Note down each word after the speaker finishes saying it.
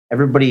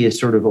everybody is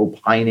sort of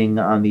opining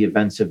on the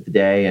events of the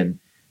day and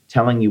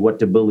telling you what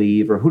to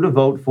believe or who to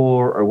vote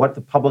for or what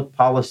the public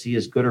policy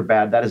is good or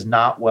bad. That is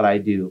not what I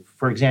do.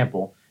 For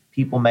example,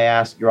 people may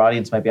ask, your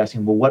audience might be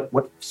asking, well,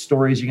 what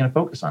stories are you going to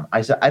focus on?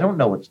 I said, I don't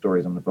know what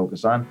stories I'm going to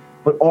focus on,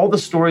 but all the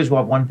stories will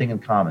have one thing in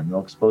common.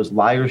 They'll expose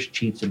liars,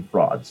 cheats, and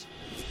frauds.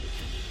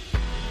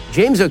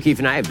 James O'Keefe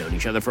and I have known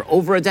each other for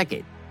over a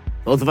decade,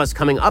 both of us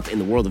coming up in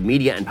the world of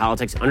media and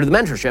politics under the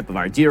mentorship of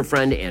our dear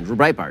friend Andrew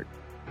Breitbart.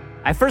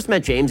 I first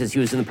met James as he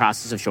was in the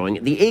process of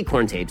showing the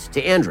Acorn tapes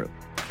to Andrew.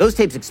 Those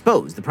tapes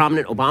exposed the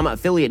prominent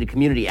Obama-affiliated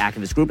community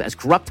activist group as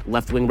corrupt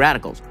left-wing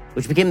radicals,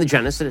 which became the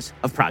genesis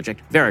of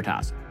Project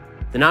Veritas,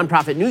 the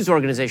nonprofit news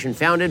organization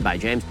founded by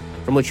James,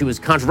 from which he was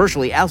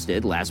controversially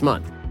ousted last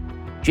month.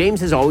 James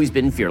has always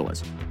been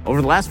fearless.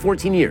 Over the last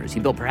 14 years, he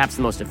built perhaps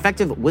the most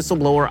effective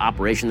whistleblower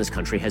operation this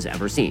country has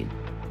ever seen.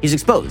 He's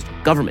exposed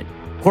government,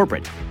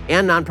 corporate,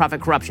 and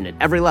nonprofit corruption at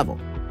every level.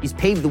 He's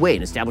paved the way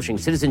in establishing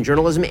citizen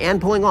journalism and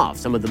pulling off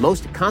some of the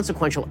most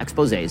consequential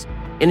exposés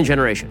in a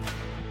generation.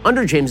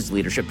 Under James's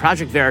leadership,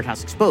 Project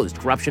Veritas exposed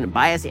corruption,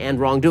 bias, and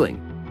wrongdoing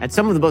at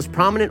some of the most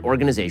prominent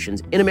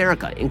organizations in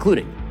America,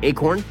 including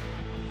Acorn,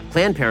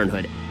 Planned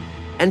Parenthood,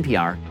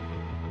 NPR,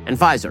 and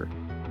Pfizer.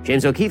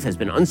 James O'Keefe has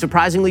been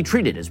unsurprisingly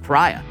treated as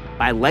pariah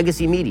by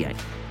legacy media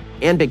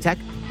and big tech,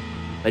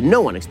 but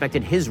no one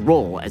expected his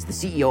role as the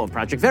CEO of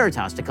Project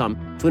Veritas to come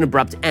to an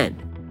abrupt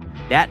end.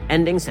 That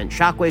ending sent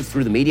shockwaves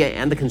through the media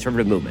and the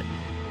conservative movement.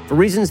 For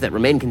reasons that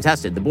remain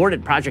contested, the board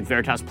at Project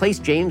Veritas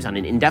placed James on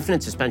an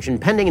indefinite suspension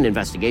pending an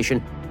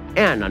investigation,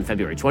 and on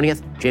February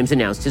 20th, James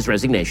announced his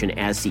resignation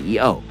as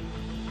CEO.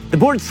 The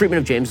board's treatment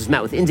of James was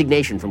met with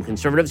indignation from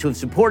conservatives who have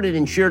supported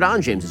and cheered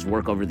on James's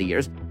work over the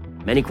years.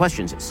 Many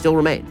questions still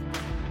remain,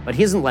 but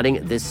he isn't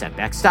letting this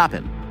setback stop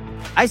him.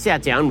 I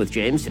sat down with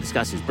James to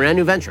discuss his brand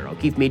new venture,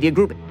 O'Keefe Media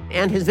Group,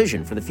 and his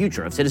vision for the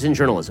future of citizen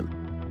journalism.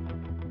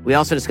 We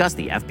also discussed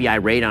the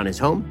FBI raid on his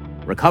home,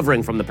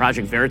 recovering from the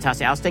Project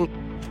Veritas ousting,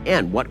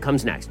 and what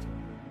comes next.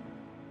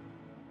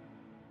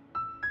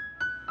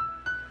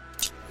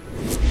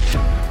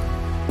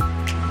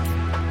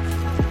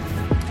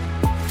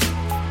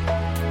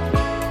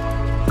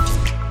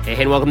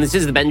 Hey, and welcome. This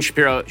is the Ben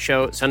Shapiro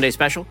Show Sunday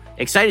Special.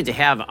 Excited to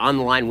have on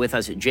the line with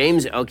us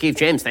James O'Keefe.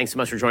 James, thanks so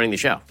much for joining the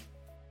show.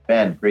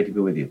 Ben, great to be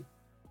with you.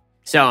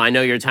 So I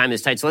know your time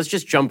is tight, so let's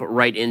just jump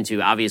right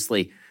into,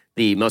 obviously,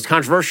 the most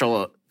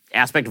controversial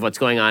aspect of what's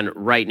going on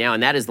right now,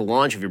 and that is the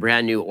launch of your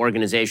brand new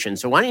organization.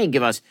 So why don't you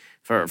give us,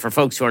 for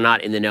folks who are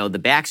not in the know, the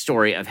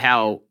backstory of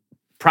how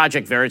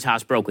Project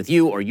Veritas broke with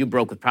you, or you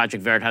broke with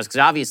Project Veritas? Because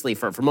obviously,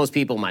 for most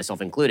people,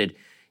 myself included,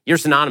 you're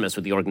synonymous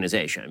with the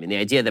organization. I mean, the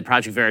idea that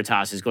Project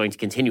Veritas is going to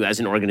continue as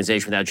an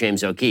organization without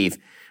James O'Keefe,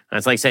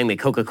 it's like saying that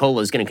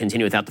Coca-Cola is going to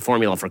continue without the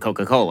formula for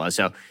Coca-Cola.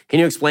 So can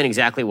you explain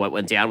exactly what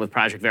went down with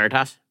Project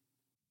Veritas?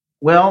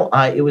 Well,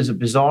 it was a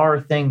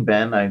bizarre thing,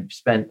 Ben. I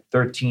spent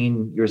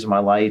 13 years of my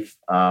life.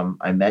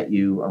 I met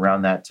you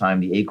around that time,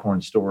 the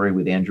Acorn story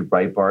with Andrew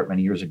Breitbart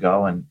many years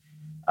ago. And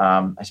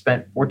I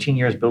spent 14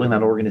 years building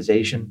that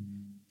organization.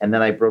 And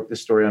then I broke the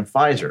story on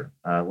Pfizer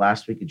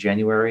last week of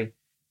January.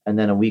 And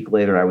then a week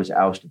later, I was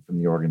ousted from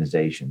the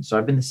organization. So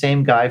I've been the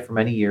same guy for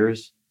many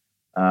years.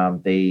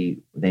 They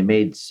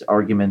made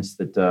arguments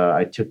that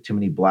I took too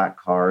many black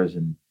cars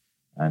and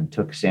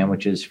took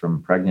sandwiches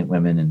from pregnant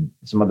women and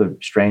some other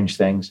strange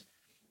things.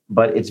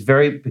 But it's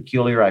very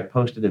peculiar. I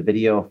posted a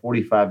video, a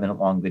 45-minute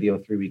long video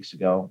 3 weeks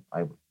ago.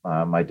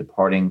 My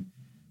departing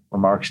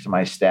remarks to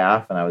my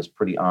staff, and I was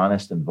pretty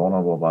honest and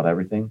vulnerable about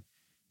everything.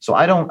 So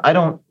I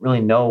don't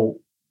really know.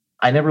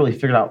 I never really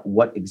figured out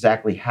what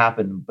exactly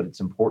happened, but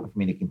it's important for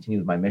me to continue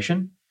with my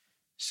mission.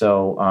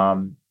 So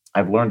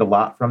I've learned a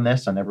lot from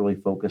this. I never really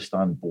focused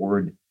on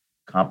board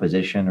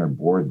composition or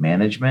board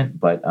management,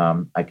 but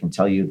I can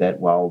tell you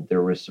that while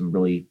there were some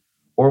really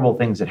horrible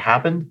things that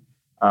happened,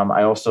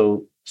 I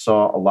also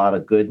saw a lot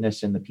of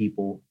goodness in the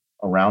people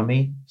around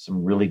me,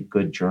 some really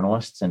good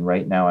journalists. And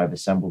right now I've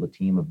assembled a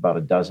team of about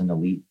a dozen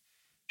elite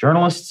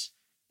journalists,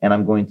 and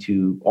I'm going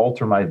to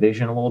alter my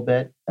vision a little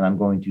bit, and I'm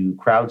going to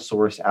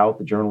crowdsource out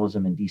the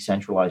journalism and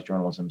decentralize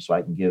journalism so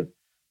I can give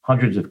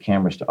hundreds of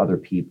cameras to other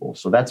people.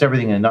 So that's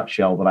everything in a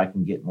nutshell, but I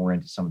can get more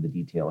into some of the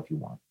detail if you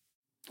want.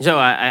 So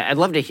I'd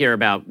love to hear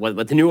about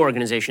what the new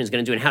organization is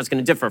going to do and how it's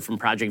going to differ from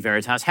Project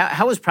Veritas.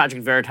 How is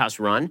Project Veritas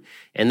run?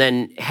 And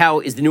then how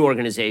is the new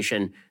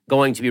organization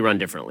going to be run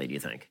differently, do you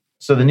think?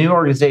 So the new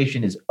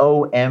organization is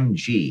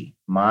OMG.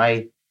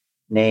 My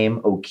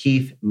name,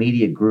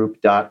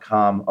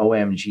 O'KeefeMediaGroup.com,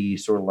 OMG,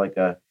 sort of like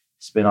a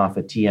spinoff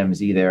of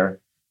TMZ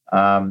there.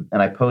 And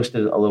I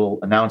posted a little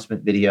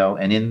announcement video.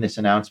 And in this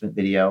announcement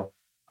video,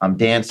 I'm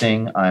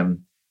dancing,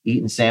 I'm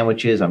eating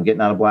sandwiches, I'm getting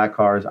out of black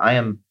cars. I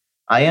am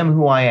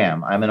who I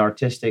am. I'm an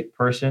artistic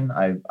person.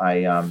 I've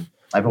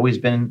always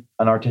been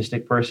an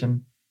artistic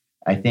person.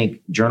 I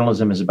think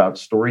journalism is about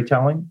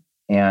storytelling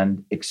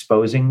and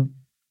exposing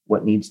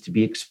what needs to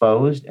be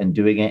exposed and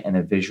doing it in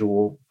a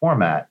visual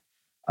format.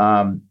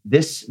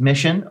 This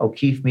mission,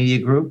 O'Keefe Media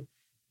Group,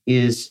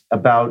 is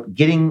about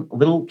getting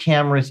little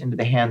cameras into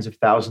the hands of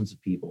thousands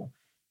of people.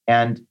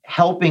 and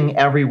helping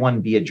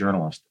everyone be a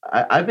journalist.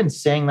 I've been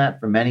saying that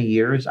for many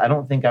years. I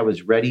don't think I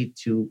was ready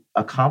to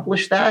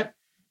accomplish that.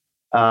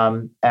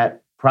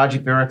 At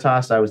Project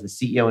Veritas, I was the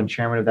CEO and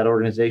chairman of that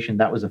organization.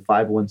 That was a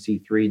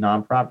 501c3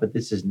 nonprofit.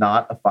 This is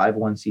not a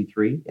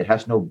 501c3. It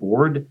has no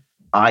board.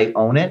 I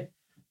own it.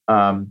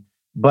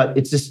 But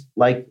it's just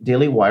like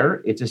Daily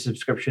Wire. It's a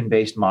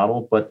subscription-based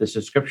model, but the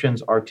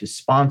subscriptions are to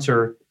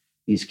sponsor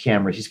these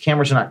cameras. These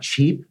cameras are not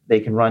cheap.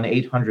 They can run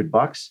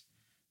 $800.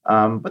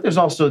 But there's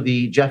also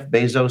the Jeff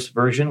Bezos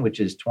version,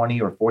 which is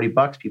 20 or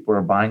 $40. People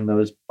are buying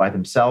those by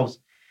themselves.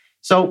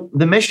 So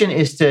the mission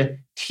is to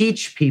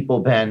teach people,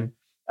 Ben,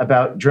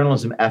 about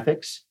journalism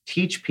ethics,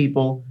 teach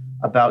people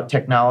about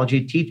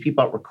technology, teach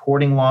people about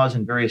recording laws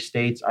in various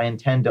states. I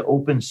intend to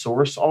open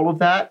source all of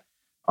that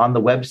on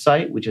the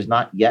website, which is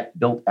not yet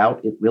built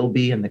out. It will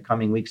be in the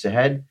coming weeks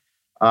ahead.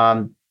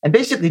 And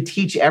basically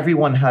teach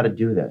everyone how to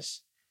do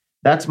this.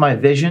 That's my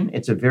vision.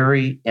 It's a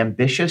very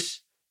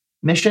ambitious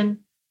mission,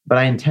 but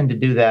I intend to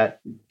do that,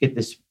 get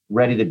this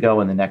ready to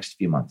go in the next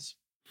few months.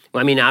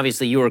 Well, I mean,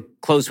 obviously, you were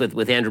close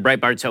with Andrew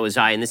Breitbart, so was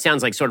I, and this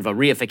sounds like sort of a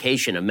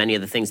reification of many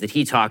of the things that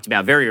he talked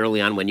about very early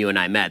on when you and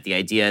I met, the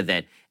idea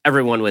that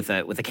everyone with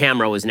a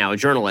camera was now a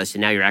journalist,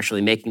 and now you're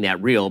actually making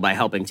that real by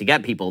helping to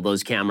get people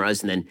those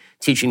cameras and then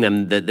teaching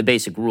them the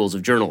basic rules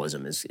of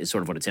journalism is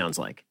sort of what it sounds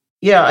like.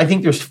 Yeah, I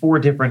think there's 4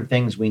 different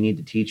things we need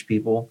to teach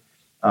people.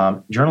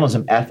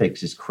 Journalism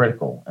ethics is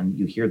critical, and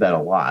you hear that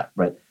a lot,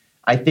 but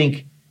I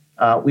think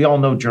we all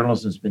know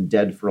journalism's been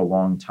dead for a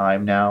long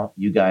time now.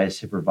 You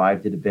guys have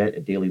revived it a bit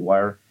at Daily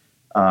Wire.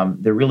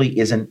 There really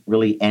isn't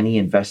any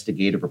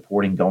investigative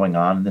reporting going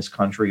on in this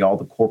country. All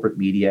the corporate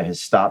media has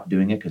stopped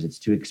doing it because it's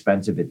too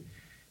expensive.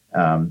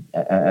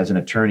 As an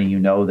attorney, you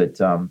know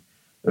that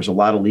there's a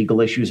lot of legal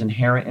issues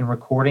inherent in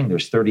recording.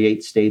 There's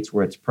 38 states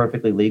where it's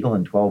perfectly legal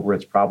and 12 where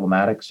it's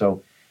problematic.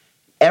 So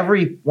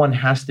everyone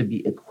has to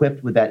be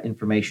equipped with that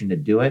information to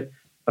do it.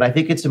 But I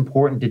think it's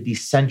important to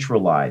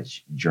decentralize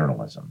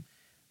journalism.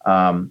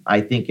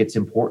 I think it's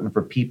important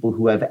for people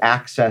who have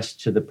access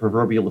to the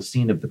proverbial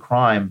scene of the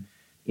crime,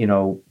 you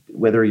know,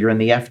 whether you're in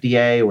the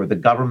FDA or the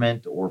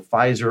government or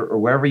Pfizer or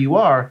wherever you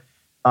are.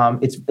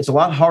 It's a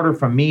lot harder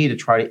for me to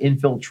try to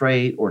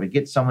infiltrate or to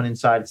get someone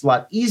inside. It's a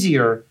lot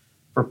easier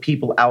for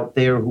people out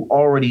there who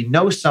already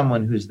know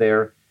someone who's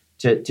there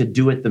to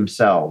do it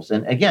themselves.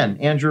 And again,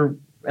 Andrew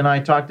and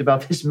I talked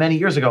about this many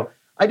years ago.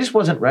 I just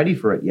wasn't ready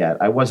for it yet.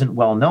 I wasn't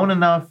well known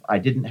enough. I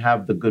didn't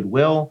have the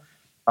goodwill.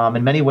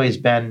 In many ways,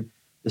 Ben,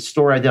 the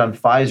story I did on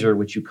Pfizer,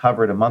 which you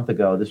covered a month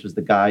ago, this was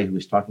the guy who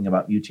was talking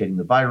about mutating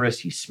the virus.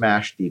 He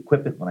smashed the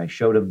equipment when I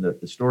showed him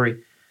the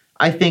story.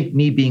 I think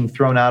me being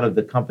thrown out of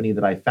the company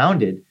that I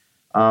founded,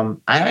 I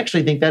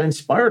actually think that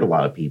inspired a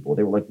lot of people.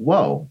 They were like,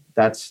 "Whoa,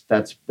 that's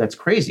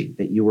crazy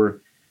that you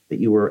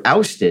were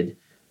ousted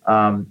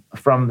from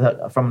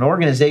an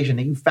organization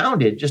that you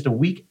founded just a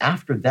week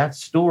after that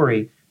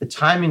story." The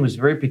timing was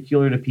very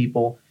peculiar to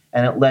people.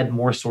 And it led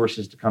more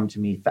sources to come to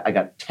me. I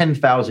got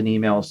 10,000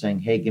 emails saying,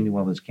 "Hey, give me one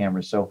of those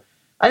cameras." So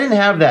I didn't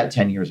have that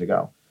 10 years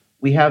ago.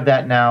 We have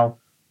that now.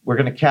 We're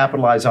going to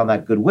capitalize on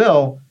that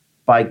goodwill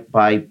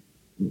by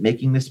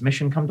making this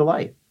mission come to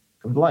life.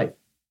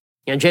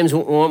 And James,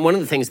 one of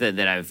the things that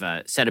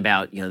I've said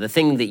about the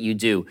thing that you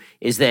do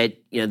is that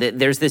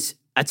there's this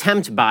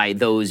attempt by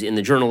those in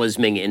the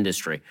journalisming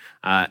industry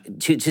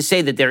to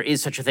say that there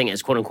is such a thing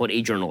as "quote unquote"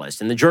 a journalist,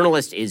 and the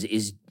journalist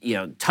is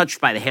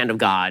touched by the hand of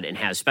God and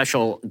has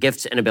special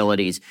gifts and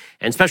abilities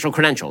and special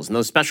credentials, and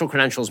those special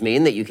credentials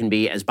mean that you can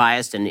be as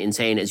biased and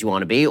insane as you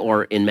want to be,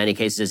 or in many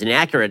cases as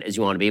inaccurate as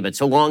you want to be. But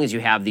so long as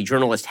you have the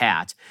journalist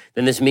hat,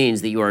 then this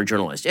means that you are a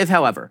journalist. If,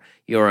 however,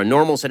 you're a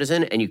normal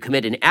citizen and you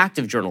commit an act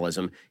of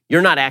journalism,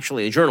 you're not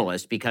actually a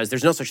journalist, because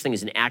there's no such thing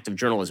as an act of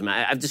journalism.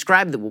 I've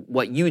described that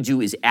what you do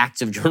is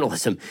acts of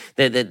journalism.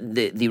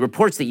 The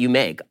reports that you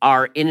make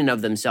are in and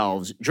of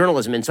themselves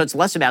journalism. And so it's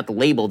less about the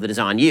label that is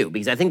on you,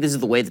 because I think this is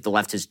the way that the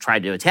left has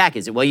tried to attack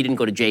is that, well, you didn't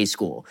go to J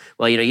school.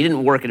 Well, you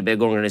didn't work at a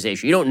big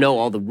organization. You don't know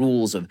all the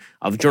rules of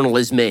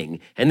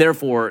journalisming. And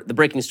therefore, the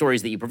breaking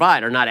stories that you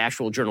provide are not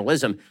actual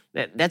journalism.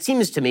 That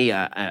seems to me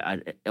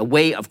a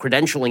way of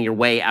credentialing your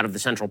way out of the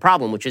central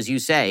problem, which, as you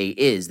say,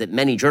 is that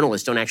many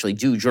journalists don't actually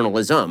do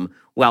journalism,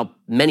 while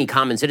many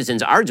common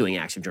citizens are doing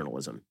acts of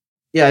journalism.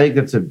 Yeah, I think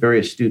that's a very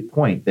astute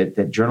point,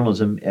 that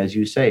journalism, as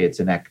you say, it's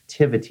an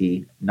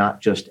activity, not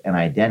just an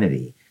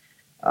identity.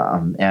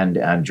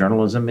 And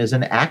journalism is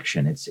an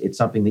action. It's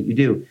something that you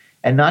do.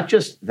 And not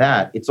just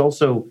that, it's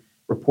also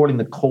reporting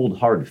the cold,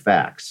 hard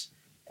facts.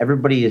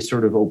 Everybody is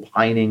sort of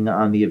opining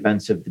on the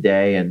events of the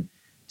day and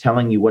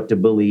telling you what to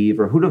believe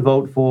or who to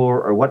vote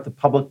for or what the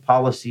public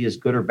policy is,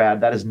 good or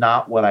bad. That is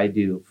not what I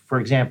do. For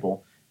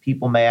example,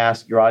 people may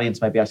ask, your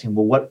audience might be asking,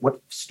 well,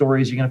 what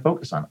stories are you going to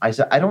focus on? I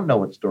said, I don't know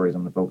what stories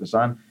I'm going to focus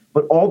on,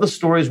 but all the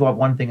stories will have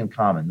one thing in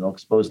common. They'll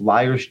expose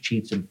liars,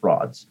 cheats, and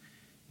frauds.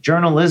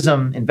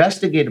 Journalism,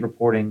 investigative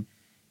reporting,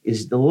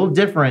 is a little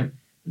different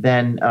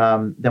than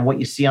what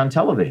you see on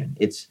television.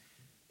 It's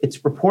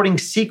reporting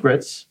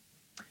secrets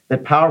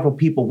that powerful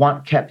people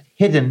want kept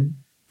hidden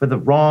for the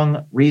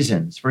wrong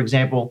reasons. For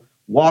example,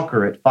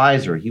 Walker at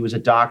Pfizer. He was a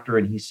doctor,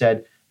 and he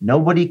said,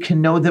 nobody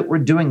can know that we're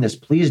doing this.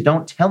 Please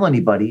don't tell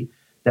anybody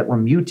that we're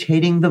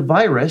mutating the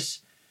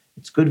virus.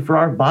 It's good for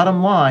our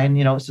bottom line.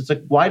 So it's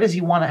like, why does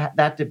he want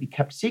that to be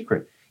kept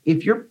secret?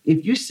 If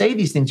you say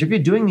these things, if you're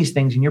doing these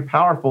things and you're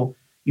powerful,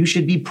 you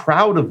should be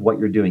proud of what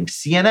you're doing.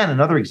 CNN,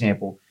 another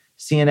example.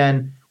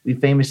 CNN, we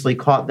famously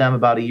caught them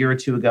about a year or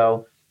two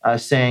ago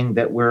saying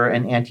that we're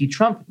an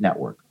anti-Trump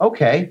network.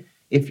 Okay,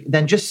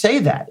 then just say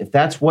that. If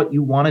that's what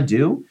you want to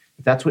do,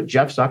 if that's what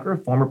Jeff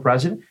Zucker, former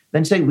president,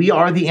 then say we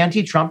are the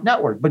anti-Trump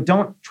network, but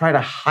don't try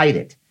to hide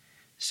it.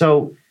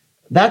 So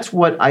that's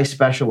what I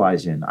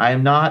specialize in. I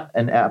am not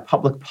a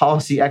public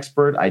policy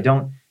expert. I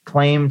don't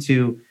claim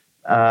to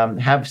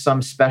have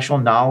some special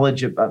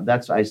knowledge about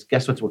that's. I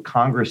guess that's what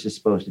Congress is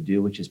supposed to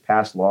do, which is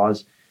pass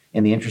laws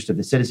in the interest of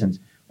the citizens.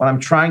 What I'm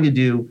trying to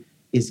do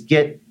is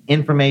get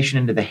information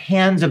into the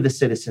hands of the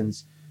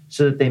citizens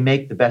so that they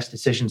make the best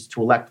decisions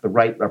to elect the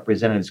right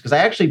representatives. Because I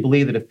actually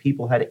believe that if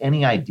people had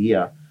any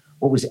idea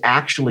what was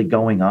actually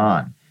going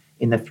on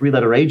in the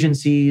three-letter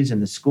agencies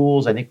and the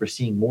schools, I think we're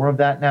seeing more of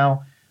that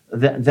now,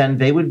 then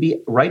they would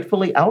be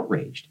rightfully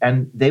outraged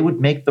and they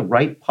would make the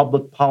right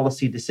public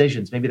policy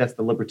decisions. Maybe that's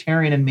the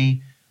libertarian in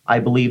me. I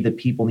believe that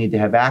people need to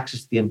have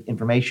access to the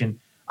information.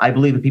 I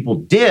believe if people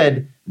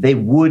did, they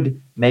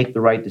would make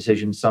the right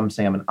decision. Some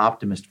say I'm an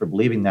optimist for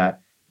believing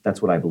that.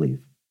 That's what I believe.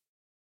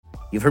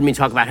 You've heard me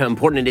talk about how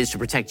important it is to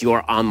protect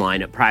your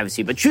online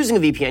privacy, but choosing a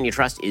VPN you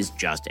trust is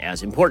just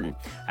as important.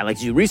 I like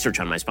to do research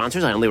on my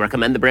sponsors. I only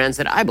recommend the brands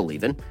that I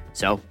believe in,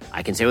 so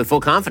I can say with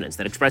full confidence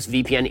that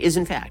ExpressVPN is,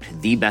 in fact,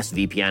 the best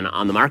VPN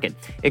on the market.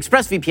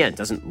 ExpressVPN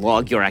doesn't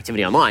log your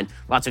activity online.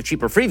 Lots of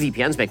cheaper free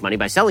VPNs make money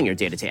by selling your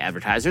data to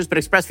advertisers, but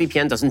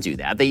ExpressVPN doesn't do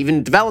that. They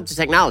even developed a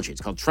technology.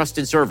 It's called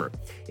Trusted Server.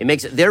 It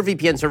makes their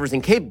VPN servers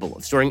incapable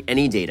of storing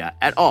any data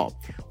at all.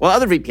 While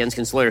other VPNs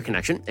can slow your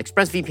connection,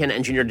 ExpressVPN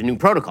engineered a new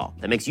protocol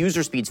that makes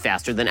user speeds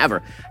faster than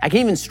ever. I can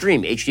even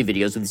stream HD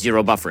videos with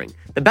zero buffering.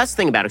 The best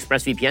thing about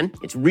ExpressVPN,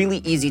 it's really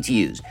easy to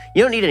use.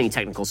 You don't need any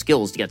technical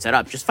skills to get set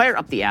up. Just fire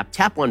up the app,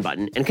 tap one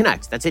button, and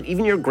connect. That's it.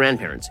 Even your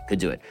grandparents could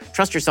do it.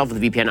 Trust yourself with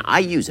the VPN I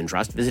use and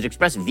trust. Visit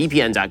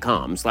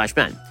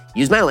expressvpn.com/Ben.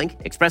 Use my link,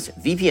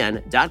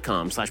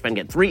 expressvpn.com/Ben.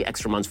 Get 3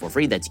 extra months for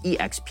free. That's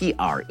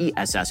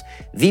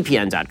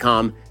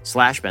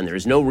expressvpn.com/Ben. There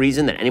is no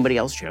reason that anybody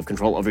else should have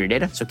control over your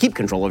data, so keep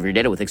control over your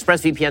data with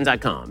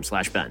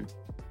expressvpn.com/Ben.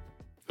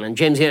 And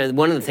James,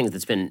 one of the things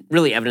that's been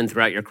really evident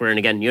throughout your career, and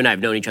again, you and I have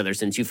known each other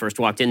since you first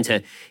walked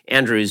into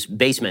Andrew's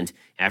basement,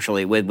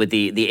 actually, with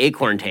the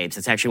Acorn tapes.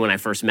 That's actually when I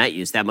first met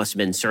you. So that must have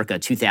been circa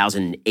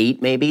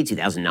 2008, maybe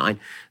 2009,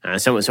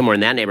 somewhere in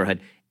that neighborhood.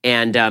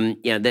 And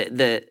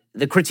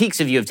the critiques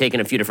of you have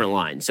taken a few different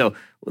lines. So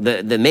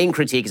the main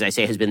critique, as I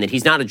say, has been that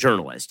he's not a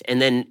journalist.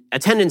 And then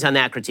attendance on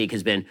that critique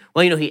has been,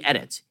 well, he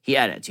edits.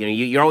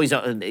 You're always,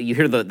 you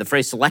hear the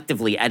phrase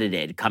selectively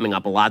edited coming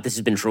up a lot. This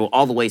has been true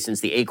all the way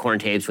since the Acorn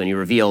tapes when you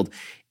revealed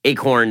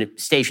Acorn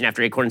station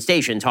after Acorn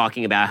station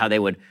talking about how they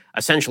would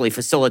essentially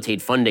facilitate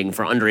funding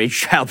for underage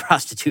child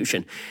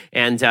prostitution.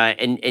 And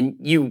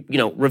you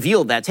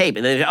revealed that tape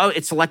and then,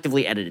 it's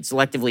selectively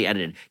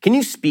edited. Can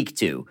you speak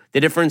to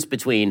the difference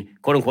between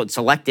quote unquote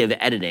selective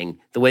editing,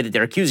 the way that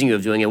they're accusing you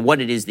of doing, and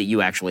what it is that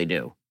you actually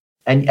do?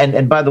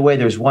 And by the way,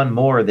 there's one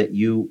more that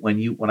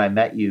when I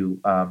met you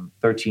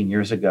 13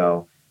 years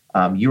ago,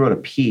 you wrote a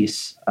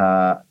piece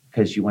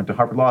because you went to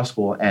Harvard Law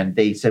School, and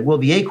they said, well,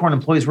 the Acorn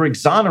employees were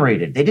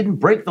exonerated. They didn't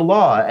break the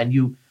law. And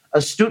you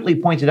astutely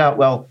pointed out,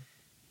 well,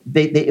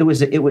 they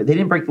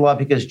didn't break the law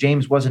because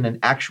James wasn't an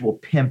actual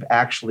pimp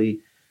actually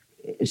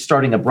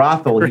starting a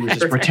brothel. He was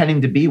just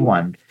pretending to be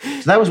one.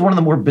 So that was one of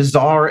the more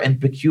bizarre and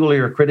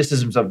peculiar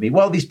criticisms of me.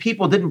 Well, these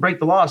people didn't break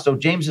the law, so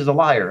James is a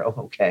liar.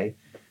 Oh, okay.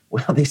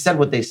 Well, they said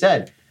what they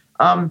said.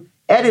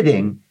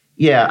 Editing,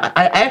 yeah,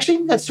 I actually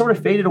think that sort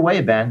of faded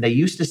away, Ben. They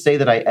used to say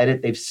that I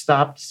edit. They've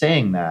stopped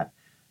saying that.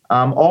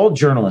 All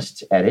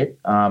journalists edit.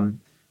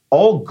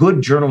 All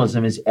good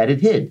journalism is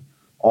edited.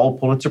 All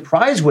Pulitzer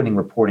Prize-winning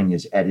reporting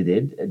is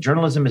edited.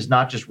 Journalism is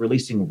not just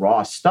releasing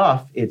raw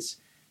stuff. It's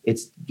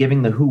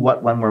giving the who,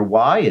 what, when, where,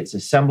 why. It's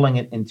assembling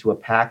it into a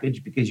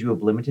package because you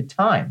have limited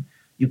time.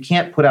 You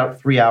can't put out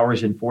 3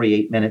 hours and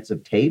 48 minutes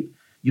of tape.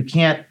 You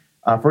can't,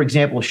 for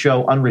example,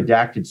 show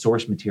unredacted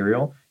source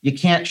material. You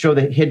can't show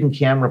the hidden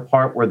camera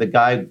part where the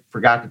guy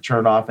forgot to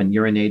turn it off and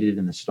urinated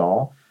in the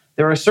stall.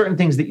 There are certain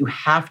things that you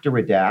have to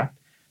redact.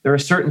 There are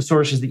certain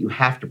sources that you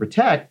have to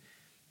protect.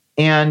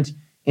 And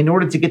in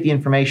order to get the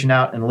information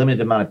out in a limited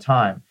amount of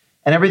time,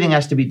 and everything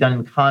has to be done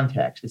in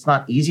context. It's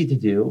not easy to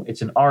do.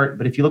 It's an art.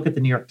 But if you look at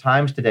the New York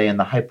Times today and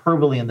the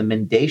hyperbole and the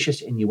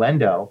mendacious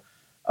innuendo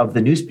of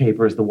the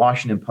newspapers, the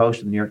Washington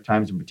Post and the New York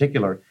Times in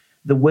particular,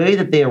 the way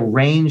that they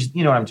arrange,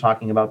 you know what I'm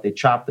talking about, they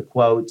chop the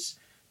quotes,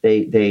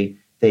 they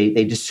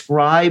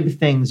describe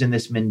things in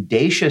this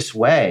mendacious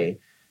way.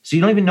 So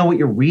you don't even know what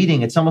you're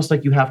reading. It's almost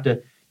like you have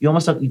to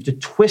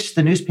twist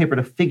the newspaper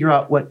to figure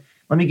out what.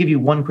 Let me give you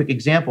one quick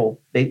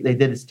example. They did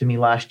this to me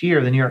last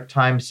year. The New York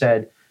Times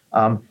said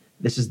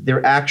This is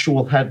their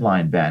actual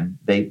headline, Ben.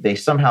 They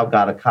somehow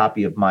got a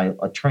copy of my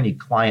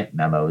attorney-client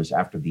memos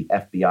after the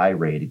FBI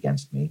raid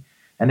against me,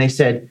 and they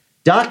said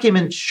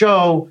documents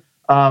show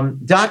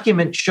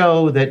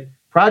that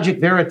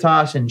Project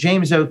Veritas and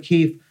James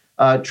O'Keefe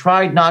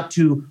tried not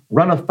to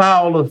run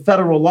afoul of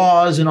federal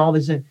laws and all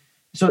this.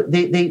 So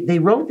they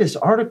wrote this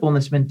article in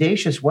this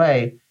mendacious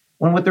way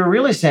when what they're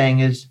really saying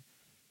is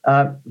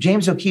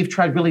James O'Keefe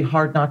tried really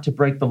hard not to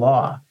break the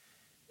law.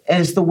 And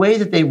it's the way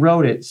that they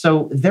wrote it.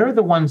 So they're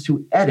the ones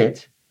who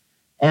edit,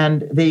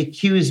 and they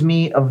accuse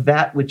me of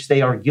that which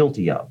they are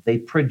guilty of. They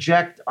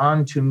project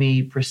onto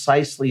me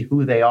precisely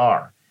who they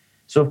are.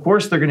 So, of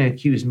course, they're going to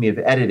accuse me of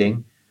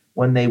editing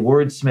when they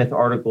wordsmith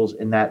articles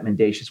in that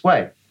mendacious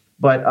way.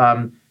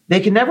 But they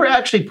can never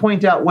actually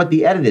point out what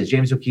the edit is,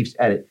 James O'Keefe's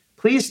edit.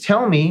 Please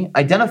tell me,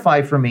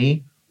 identify for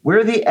me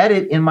where the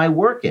edit in my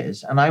work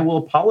is, and I will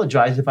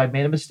apologize if I've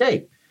made a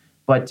mistake.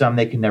 But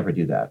they can never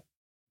do that.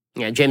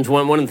 Yeah, James,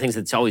 one of the things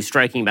that's always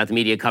striking about the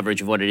media coverage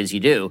of what it is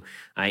you do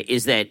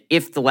is that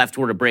if the left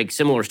were to break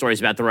similar stories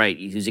about the right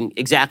using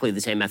exactly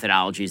the same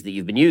methodologies that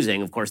you've been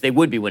using, of course, they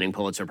would be winning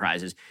Pulitzer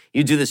Prizes.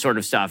 You do this sort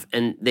of stuff,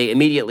 and they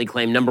immediately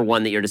claim, number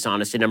one, that you're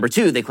dishonest, and number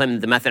two, they claim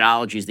that the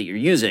methodologies that you're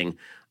using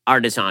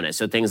are dishonest.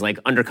 So things like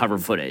undercover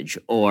footage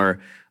or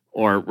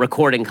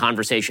recording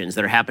conversations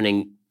that are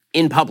happening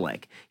in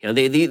public.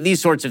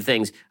 These sorts of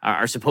things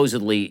are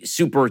supposedly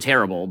super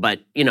terrible,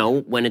 but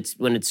when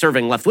it's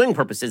serving left-wing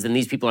purposes, then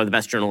these people are the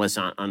best journalists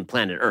on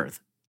planet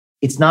Earth.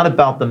 It's not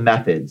about the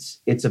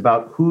methods. It's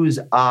about whose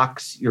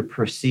ox you're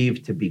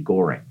perceived to be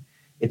goring.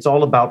 It's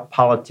all about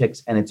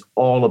politics, and it's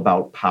all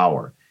about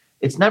power.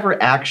 It's never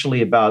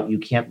actually about you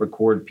can't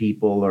record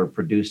people or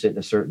produce it in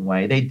a certain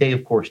way. They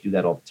of course do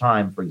that all the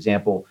time. For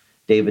example,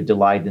 David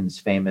Daleidon's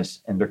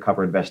famous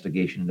undercover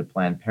investigation into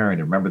Planned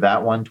Parenthood. Remember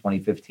that one,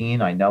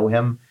 2015? I know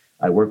him.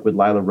 I worked with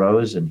Lila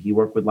Rose, and he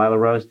worked with Lila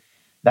Rose.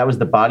 That was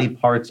the body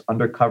parts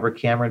undercover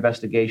camera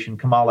investigation.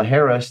 Kamala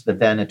Harris, the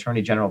then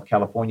Attorney General of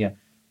California,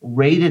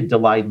 raided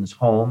Daleidon's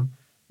home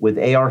with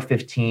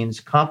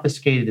AR-15s,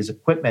 confiscated his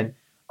equipment.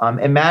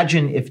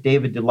 Imagine if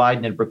David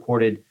Daleidon had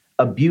recorded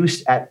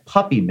abuse at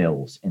puppy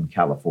mills in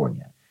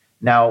California.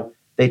 Now,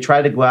 they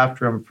tried to go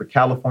after him for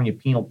California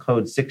Penal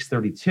Code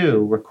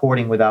 632,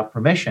 recording without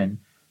permission.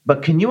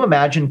 But can you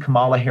imagine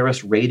Kamala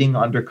Harris raiding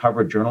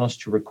undercover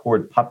journalists to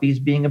record puppies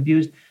being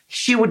abused?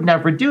 She would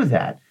never do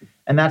that.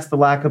 And that's the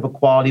lack of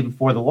equality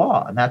before the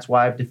law. And that's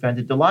why I've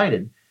defended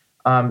Daleidon.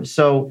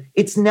 So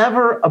it's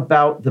never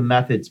about the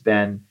methods,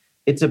 Ben.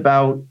 It's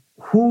about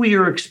who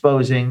you're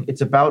exposing.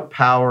 It's about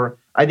power.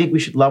 I think we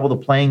should level the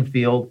playing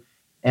field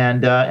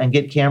and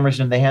get cameras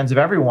in the hands of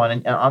everyone.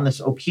 And on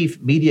this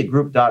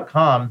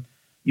O'KeefeMediaGroup.com,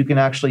 you can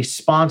actually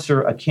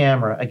sponsor a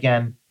camera,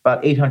 again,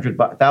 about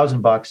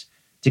 $800,000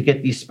 to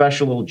get these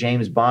special little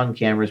James Bond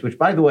cameras, which,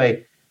 by the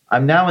way,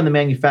 I'm now in the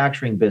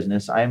manufacturing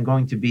business. I am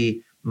going to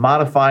be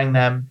modifying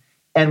them,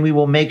 and we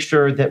will make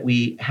sure that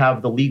we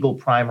have the legal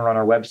primer on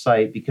our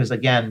website because,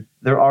 again,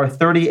 there are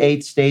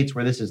 38 states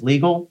where this is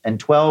legal and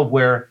 12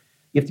 where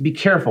you have to be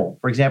careful.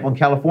 For example, in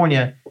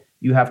California,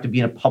 you have to be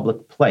in a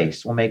public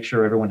place. We'll make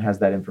sure everyone has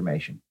that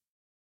information.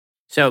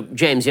 So,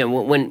 James,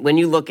 when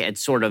you look at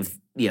sort of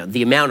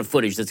the amount of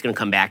footage that's going to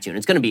come back to you, and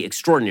it's going to be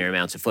extraordinary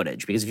amounts of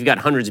footage, because if you've got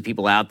hundreds of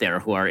people out there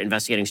who are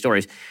investigating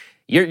stories,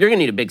 you're going to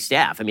need a big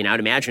staff. I mean, I would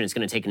imagine it's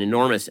going to take an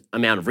enormous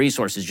amount of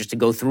resources just to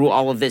go through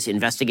all of this,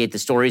 investigate the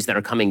stories that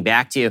are coming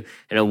back to you.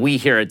 We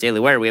here at Daily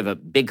Wire, we have a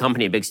big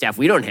company, a big staff.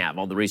 We don't have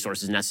all the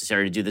resources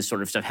necessary to do this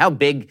sort of stuff. How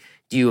big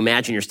do you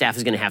imagine your staff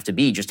is going to have to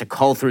be just to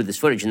cull through this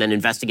footage and then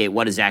investigate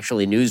what is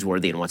actually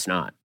newsworthy and what's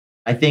not?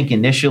 I think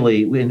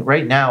initially,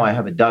 right now I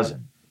have a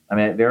dozen. I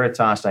mean, at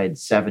Veritas, I had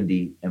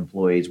 70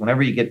 employees.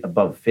 Whenever you get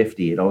above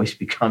 50, it always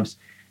becomes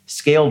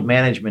scaled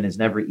management is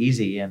never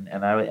easy. And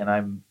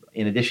I'm,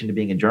 in addition to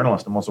being a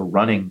journalist, I'm also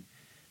running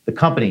the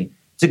company.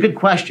 It's a good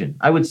question.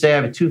 I would say I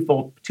have a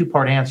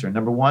two-part answer.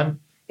 Number one,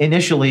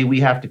 initially, we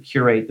have to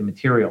curate the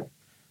material.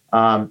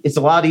 It's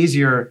a lot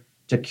easier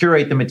to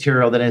curate the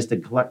material than it is to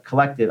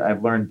collect it.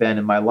 I've learned, Ben,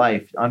 in my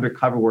life.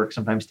 Undercover work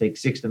sometimes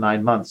takes 6 to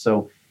 9 months.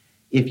 So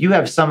if you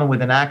have someone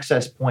with an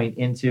access point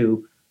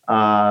into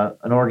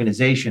an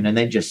organization and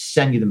they just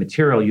send you the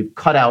material, you've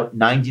cut out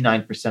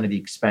 99% of the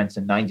expense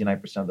and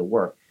 99% of the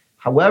work.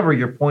 However,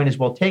 your point is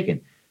well taken.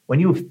 When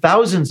you have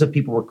thousands of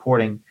people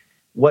recording,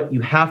 what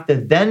you have to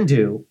then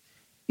do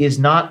is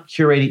not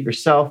curate it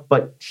yourself,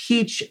 but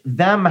teach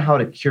them how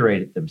to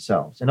curate it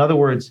themselves. In other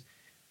words,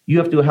 you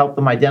have to help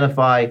them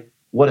identify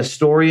what a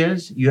story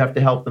is. You have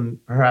to help them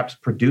perhaps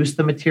produce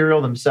the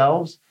material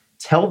themselves,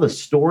 tell the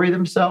story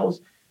themselves.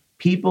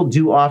 People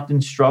do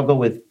often struggle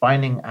with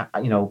finding,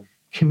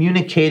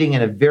 communicating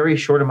in a very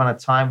short amount of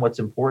time what's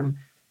important.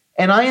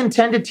 And I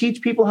intend to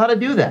teach people how to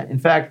do that. In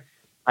fact,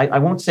 I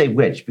won't say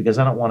which because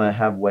I don't want to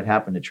have what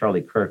happened to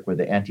Charlie Kirk where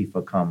the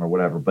Antifa come or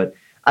whatever. But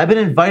I've been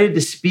invited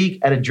to speak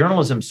at a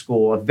journalism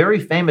school, a very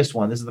famous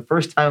one. This is the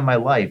first time in my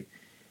life.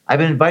 I've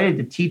been invited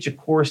to teach a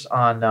course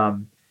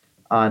on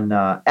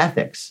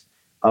ethics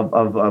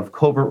of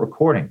covert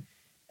recording.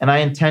 And I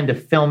intend to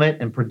film it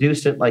and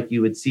produce it like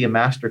you would see a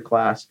master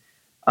class.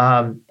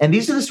 And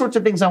these are the sorts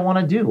of things I want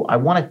to do. I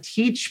want to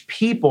teach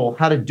people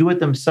how to do it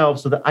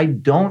themselves so that I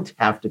don't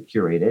have to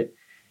curate it.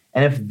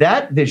 And if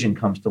that vision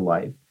comes to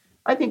life,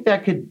 I think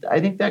that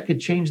could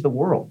change the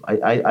world.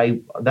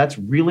 That's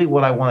really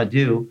what I want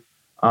to do.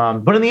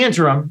 But in the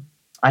interim,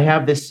 I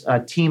have this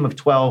team of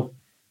 12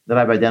 that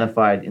I've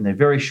identified in the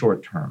very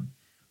short term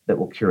that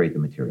will curate the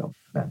material,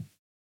 Ben.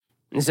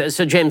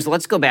 So, James,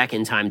 let's go back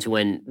in time to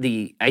when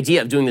the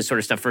idea of doing this sort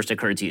of stuff first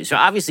occurred to you. So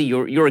obviously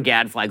you're a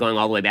gadfly going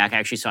all the way back. I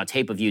actually saw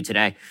tape of you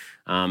today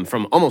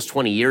from almost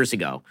 20 years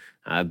ago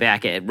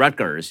back at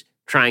Rutgers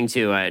trying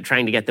to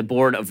get the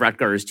board of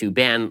Rutgers to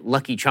ban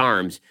Lucky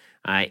Charms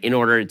in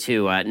order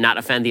to not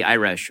offend the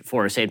Irish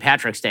for St.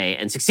 Patrick's Day,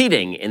 and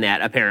succeeding in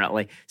that,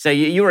 apparently. So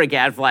you were a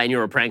gadfly and you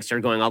were a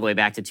prankster going all the way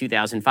back to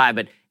 2005.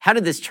 But how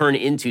did this turn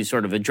into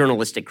sort of a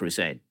journalistic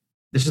crusade?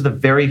 This is the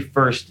very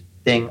first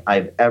thing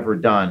I've ever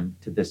done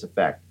to this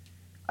effect.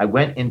 I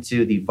went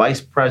into the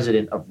vice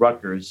president of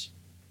Rutgers,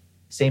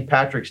 St.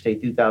 Patrick's Day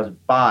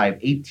 2005,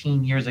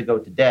 18 years ago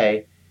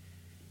today,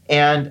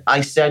 and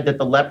I said that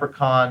the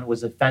leprechaun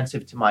was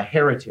offensive to my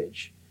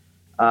heritage.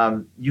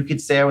 You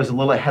could say I was a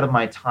little ahead of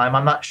my time.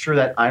 I'm not sure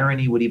that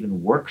irony would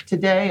even work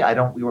today.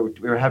 We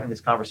were having this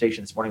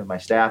conversation this morning with my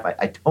staff.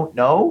 I don't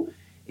know.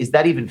 Is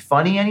that even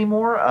funny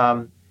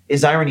anymore?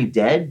 Is irony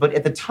dead? But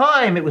at the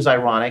time, it was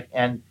ironic,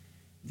 and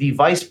the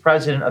vice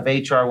president of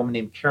HR, a woman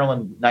named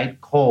Carolyn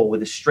Knight Cole,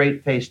 with a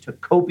straight face,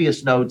 took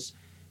copious notes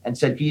and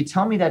said, "Can you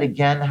tell me that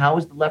again? How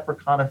does the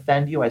leprechaun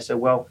offend you?" I said,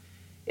 "Well,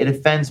 it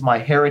offends my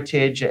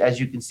heritage. As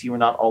you can see, we're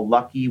not all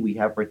lucky. We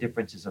have our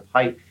differences of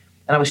height."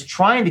 And I was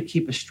trying to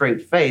keep a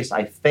straight face.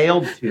 I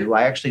failed to.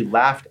 I actually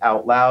laughed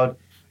out loud.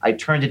 I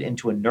turned it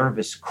into a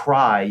nervous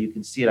cry. You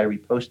can see it. I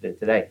reposted it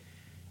today.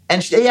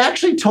 And they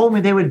actually told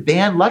me they would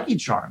ban Lucky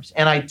Charms.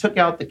 And I took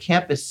out the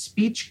campus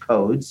speech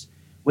codes,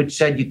 which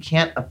said you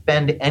can't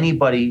offend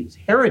anybody's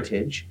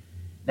heritage.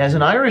 And as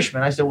an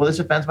Irishman, I said, well, this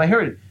offends my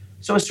heritage.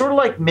 So it's sort of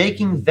like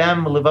making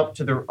them live up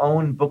to their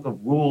own book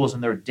of rules,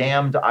 and they're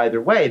damned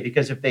either way,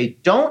 because if they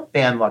don't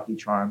ban Lucky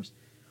Charms,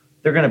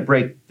 they're going to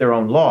break their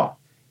own law.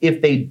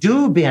 If they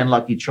do ban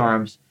Lucky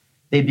Charms,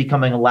 they're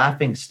becoming a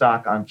laughing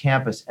stock on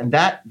campus. And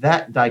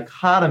that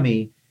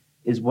dichotomy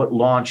is what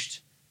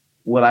launched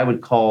what I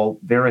would call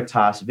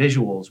Veritas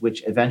Visuals,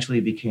 which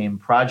eventually became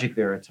Project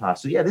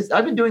Veritas. So yeah,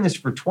 I've been doing this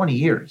for 20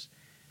 years.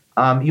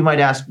 You might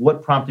ask,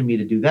 what prompted me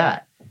to do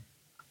that?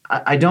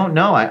 I don't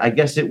know. I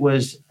guess it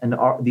was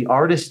the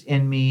artist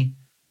in me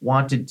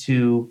wanted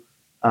to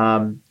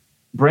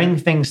bring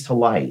things to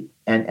light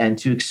and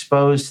to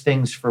expose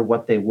things for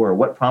what they were.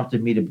 What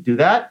prompted me to do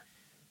that?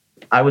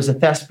 I was a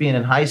thespian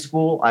in high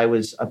school. I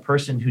was a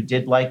person who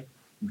did like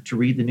to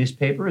read the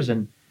newspapers,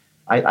 and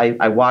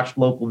I watched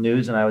local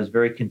news, and I was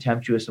very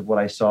contemptuous of what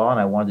I saw, and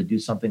I wanted to do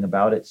something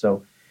about it.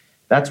 So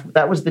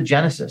that was the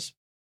genesis.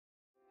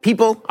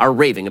 People are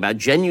raving about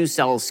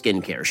Genucell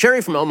skincare.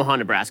 Sherry from Omaha,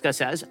 Nebraska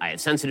says, I have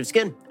sensitive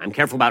skin. I'm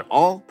careful about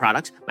all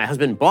products. My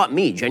husband bought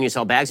me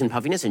Genucell bags and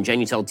puffiness and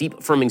Genucell deep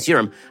firming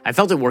serum. I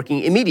felt it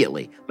working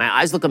immediately. My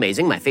eyes look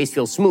amazing. My face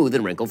feels smooth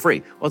and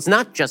wrinkle-free. Well, it's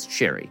not just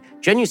Sherry.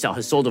 Genucell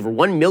has sold over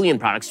 1 million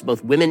products to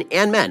both women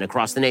and men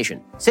across the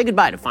nation. Say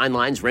goodbye to fine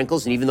lines,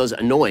 wrinkles, and even those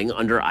annoying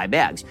under-eye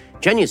bags.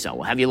 Genucell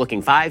will have you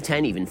looking 5,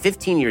 10, even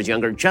 15 years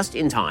younger just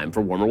in time for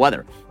warmer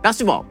weather.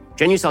 Best of all,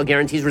 Genucell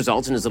guarantees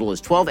results in as little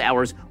as 12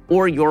 hours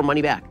or your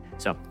money back.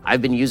 So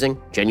I've been using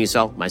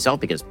Genucell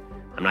myself because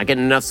I'm not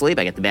getting enough sleep.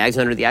 I get the bags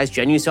under the eyes.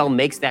 Genucell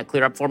makes that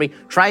clear up for me.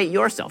 Try it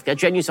yourself. Get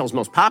Genucell's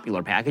most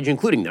popular package,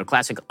 including their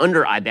classic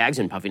under-eye bags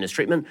and puffiness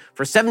treatment,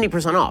 for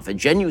 70% off at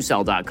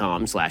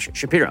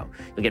Genucell.com/Shapiro.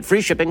 You'll get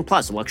free shipping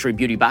plus a luxury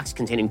beauty box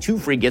containing 2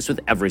 free gifts with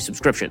every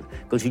subscription.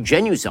 Go to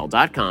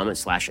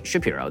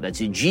Genucell.com/Shapiro.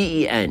 That's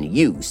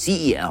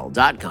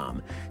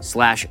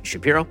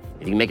GENUCEL.com/Shapiro. If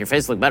you can make your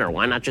face look better,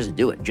 why not just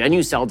do it?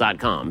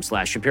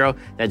 Genucell.com/Shapiro.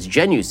 That's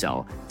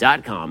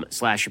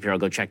Genucell.com/Shapiro.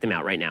 Go check them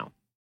out right now.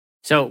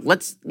 So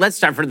let's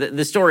start for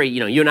the story. You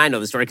know, you and I know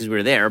the story because we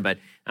were there, but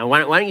why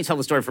don't you tell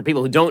the story for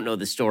people who don't know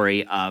the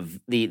story of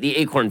the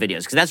Acorn videos?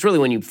 Because that's really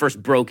when you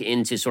first broke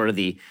into sort of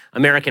the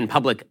American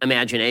public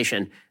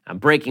imagination,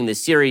 breaking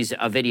this series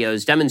of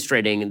videos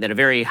demonstrating that a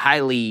very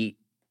highly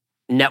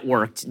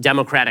networked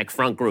Democratic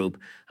front group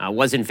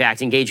was in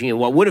fact engaging in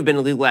what would have been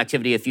illegal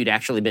activity if you'd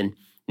actually been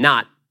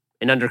not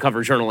an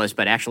undercover journalist,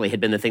 but actually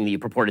had been the thing that you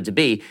purported to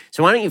be.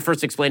 So why don't you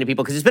first explain to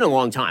people, because it's been a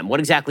long time, what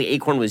exactly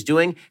Acorn was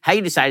doing, how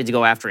you decided to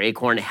go after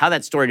Acorn, how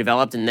that story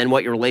developed, and then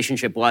what your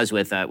relationship was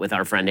with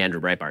our friend Andrew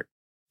Breitbart.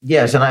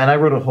 Yes, and I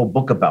wrote a whole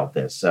book about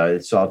this. So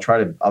I'll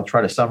try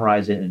to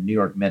summarize it in a New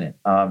York minute.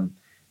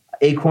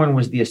 Acorn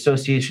was the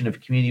Association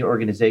of Community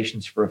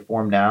Organizations for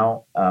Reform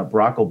Now.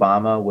 Barack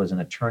Obama was an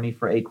attorney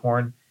for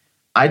Acorn.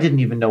 I didn't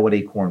even know what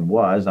Acorn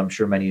was. I'm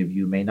sure many of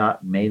you may not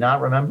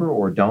remember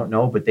or don't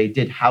know, but they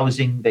did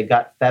housing. They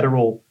got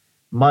federal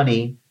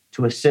money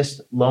to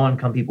assist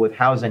low-income people with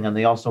housing, and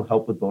they also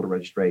helped with voter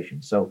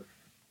registration. So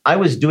I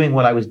was doing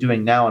what I was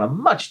doing now on a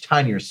much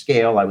tinier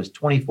scale. I was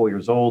 24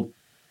 years old.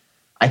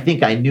 I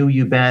think I knew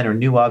you, Ben, or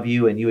knew of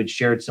you, and you had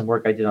shared some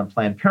work I did on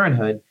Planned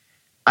Parenthood.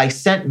 I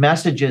sent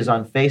messages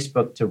on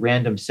Facebook to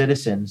random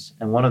citizens,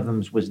 and one of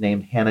them was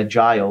named Hannah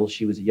Giles.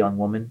 She was a young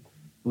woman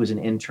who was an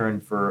intern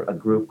for a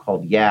group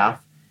called YAF.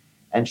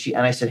 And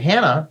I said,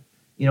 Hannah,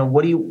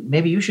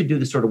 maybe you should do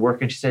this sort of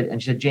work. And she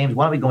said, James,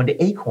 why don't we go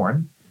into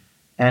Acorn?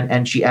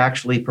 And she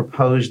actually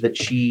proposed that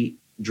she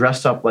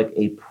dress up like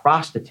a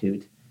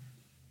prostitute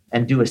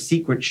and do a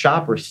secret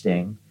shopper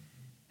sting.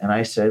 And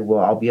I said,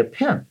 well, I'll be a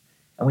pimp.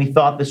 And we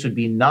thought this would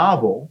be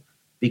novel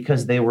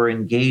because they were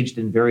engaged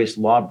in various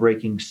law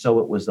breaking, so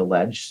it was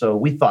alleged. So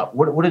we thought,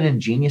 what an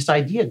ingenious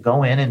idea.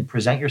 Go in and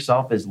present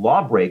yourself as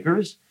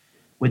lawbreakers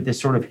with this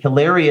sort of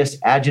hilarious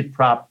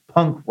agitprop,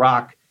 punk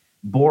rock,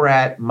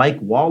 Borat, Mike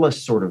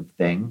Wallace sort of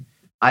thing.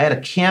 I had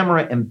a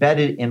camera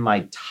embedded in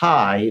my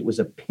tie. It was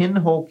a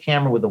pinhole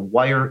camera with a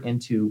wire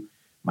into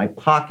my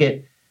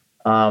pocket.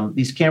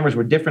 These cameras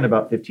were different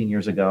about 15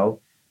 years ago.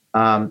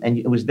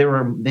 And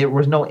there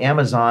was no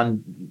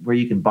Amazon where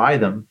you can buy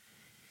them.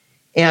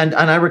 And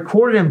I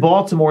recorded in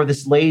Baltimore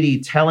this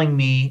lady telling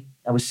me,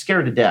 I was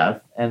scared to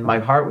death, and my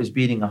heart was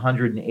beating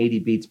 180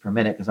 beats per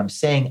minute because I'm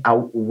saying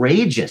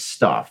outrageous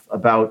stuff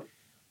about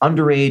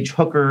underage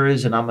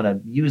hookers, and I'm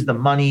going to use the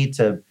money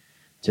to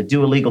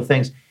do illegal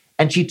things.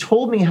 And she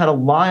told me how to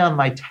lie on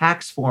my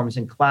tax forms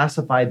and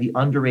classify the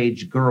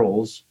underage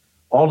girls,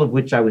 all of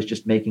which I was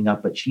just making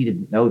up, but she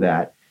didn't know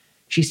that.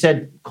 She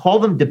said, call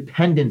them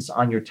dependents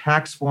on your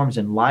tax forms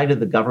and lie to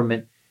the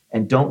government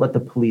and don't let the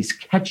police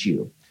catch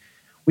you.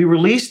 We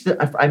released,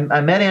 I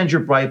met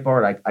Andrew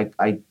Breitbart.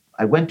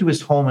 I went to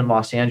his home in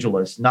Los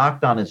Angeles,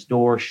 knocked on his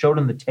door, showed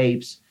him the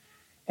tapes,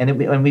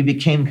 and we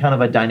became kind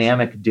of a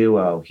dynamic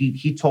duo.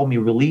 He told me,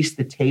 release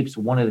the tapes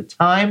one at a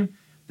time.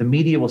 The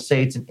media will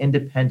say it's an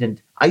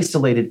independent,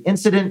 isolated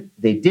incident.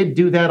 They did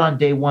do that on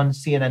day one.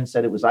 CNN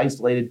said it was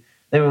isolated.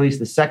 They released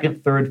the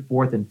second, third,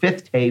 fourth, and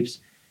fifth tapes.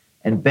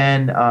 And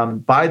Ben,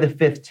 by the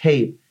fifth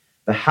tape,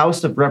 the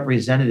House of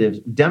Representatives,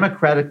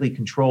 democratically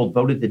controlled,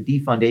 voted to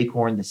defund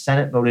Acorn. The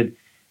Senate voted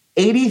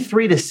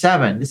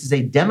 83-7. This is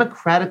a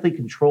democratically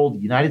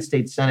controlled United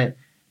States Senate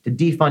to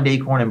defund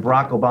Acorn, and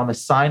Barack Obama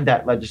signed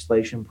that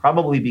legislation,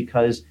 probably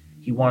because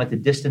he wanted to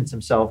distance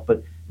himself.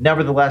 But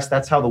nevertheless,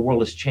 that's how the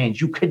world has changed.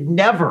 You could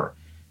never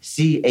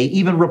see a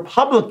even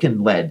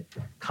Republican-led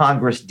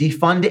Congress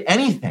defund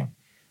anything,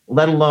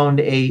 let alone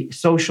a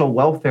social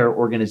welfare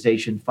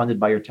organization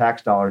funded by your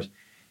tax dollars.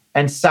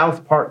 And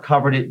South Park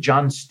covered it.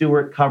 Jon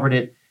Stewart covered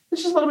it. This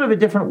is a little bit of a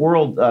different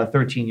world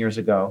 13 years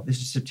ago. This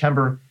is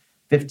September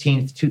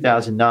 15th,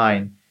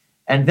 2009.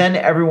 And then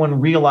everyone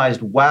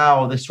realized,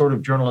 wow, this sort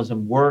of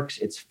journalism works.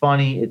 It's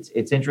funny.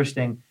 It's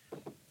interesting.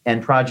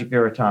 And Project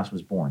Veritas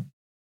was born.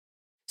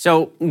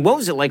 So what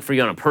was it like for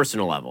you on a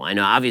personal level? I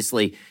know,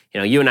 obviously,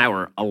 you and I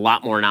were a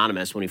lot more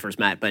anonymous when we first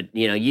met, but,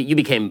 you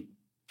became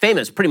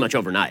famous pretty much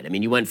overnight. I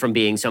mean, you went from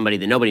being somebody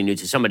that nobody knew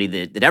to somebody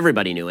that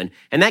everybody knew. And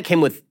that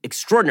came with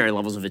extraordinary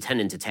levels of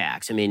attendance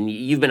attacks. I mean,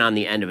 you've been on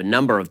the end of a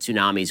number of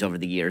tsunamis over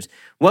the years.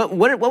 What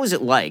was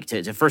it like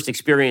to first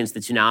experience the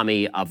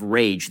tsunami of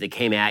rage that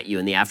came at you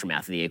in the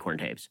aftermath of the Acorn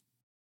tapes?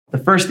 The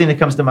first thing that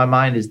comes to my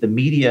mind is the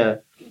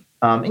media.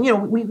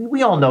 And,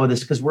 we all know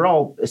this because we're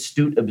all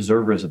astute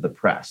observers of the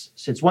press.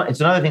 So it's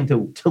another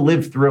thing to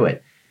live through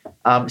it.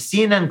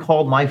 CNN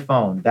called my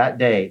phone that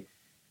day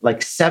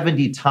like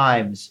 70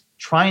 times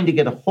trying to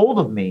get a hold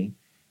of me.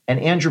 And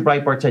Andrew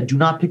Breitbart said, do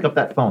not pick up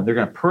that phone. They're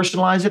going to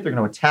personalize it. They're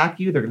going to attack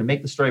you. They're going to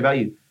make the story about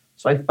you.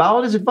 So I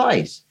followed his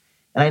advice,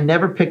 and I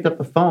never picked up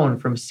the phone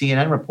from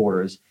CNN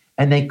reporters,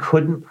 and they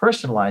couldn't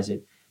personalize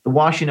it. The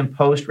Washington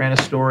Post ran a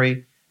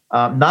story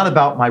not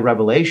about my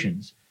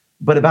revelations,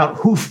 but about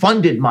who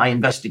funded my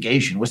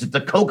investigation. Was it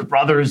the Koch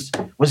brothers?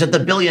 Was it the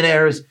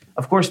billionaires?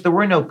 Of course, there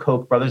were no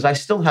Koch brothers. I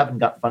still haven't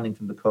got funding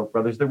from the Koch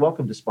brothers. They're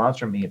welcome to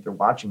sponsor me if they're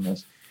watching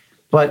this.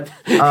 But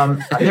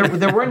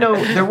there were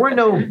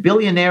no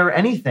billionaire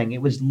anything.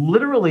 It was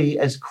literally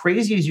as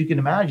crazy as you can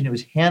imagine. It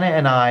was Hannah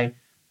and I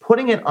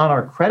putting it on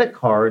our credit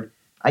card.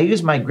 I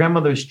used my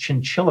grandmother's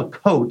chinchilla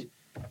coat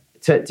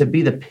to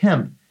be the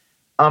pimp.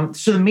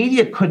 So the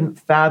media couldn't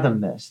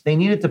fathom this. They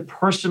needed to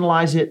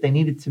personalize it. They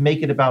needed to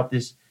make it about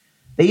this.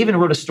 They even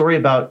wrote a story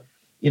about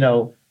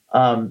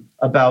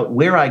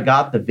where I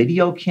got the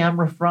video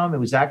camera from. It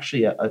was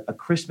actually a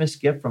Christmas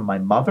gift from my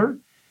mother.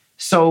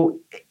 So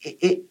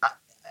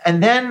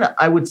and then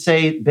I would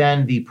say,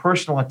 Ben, the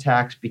personal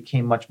attacks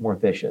became much more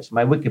vicious.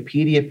 My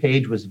Wikipedia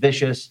page was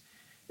vicious.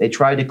 They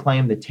tried to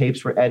claim the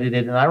tapes were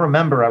edited. And I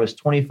remember I was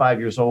 25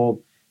 years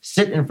old,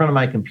 sitting in front of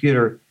my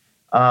computer,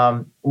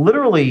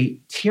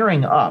 literally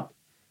tearing up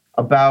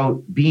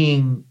about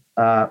being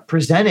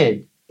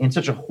presented in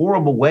such a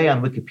horrible way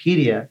on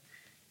Wikipedia.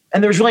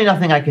 And there's really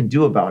nothing I can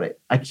do about it.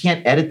 I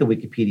can't edit the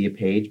Wikipedia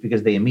page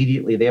because they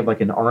have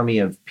like an army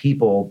of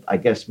people, I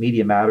guess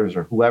Media Matters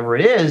or whoever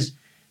it is,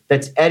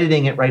 that's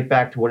editing it right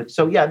back to what it.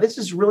 So yeah, this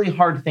is a really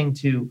hard thing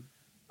to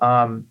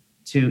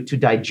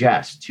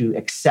digest, to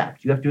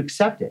accept. You have to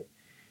accept it,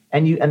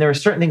 and there are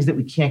certain things that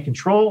we can't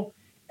control.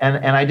 And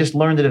I just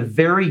learned at a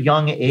very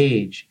young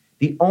age,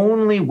 the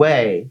only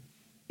way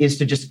is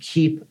to just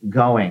keep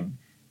going.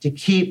 to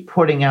keep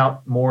putting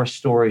out more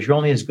stories. You're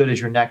only as good as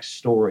your next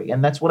story.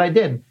 And that's what I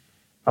did.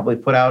 Probably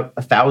put out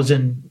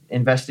 1,000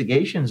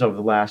 investigations over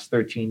the last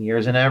 13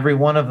 years. And every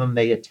one of them,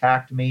 they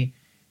attacked me.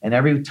 And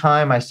every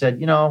time I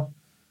said,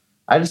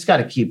 I just got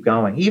to keep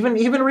going.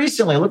 Even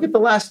recently, look at the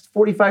last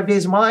 45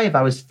 days of my life.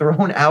 I was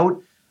thrown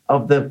out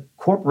of the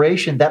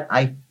corporation that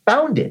I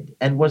founded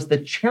and was the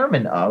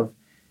chairman of.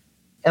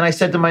 And I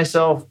said to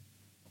myself,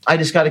 I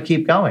just got to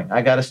keep going.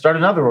 I got to start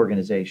another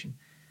organization.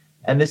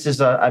 And this is,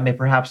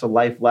 perhaps a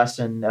life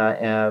lesson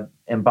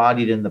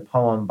embodied in the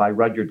poem by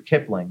Rudyard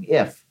Kipling.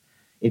 If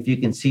you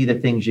can see the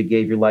things you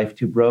gave your life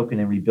to broken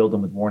and rebuild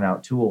them with worn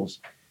out tools.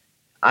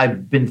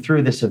 I've been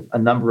through this a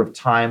number of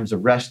times,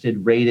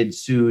 arrested, raided,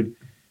 sued,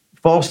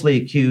 falsely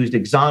accused,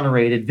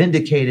 exonerated,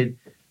 vindicated.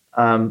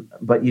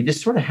 But you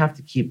just sort of have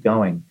to keep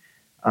going.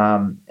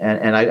 And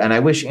I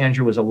wish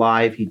Andrew was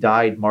alive. He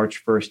died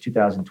March 1st,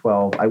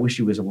 2012. I wish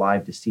he was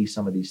alive to see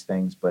some of these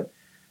things, but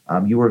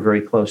you were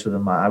very close with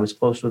him. I was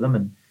close with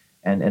him.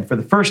 And for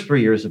the first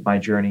 3 years of my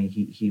journey,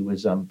 he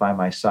was by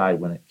my side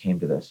when it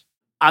came to this.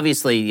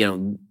 Obviously,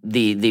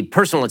 the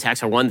personal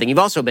attacks are one thing. You've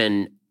also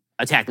been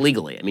attacked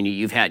legally. I mean,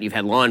 you've had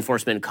law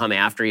enforcement come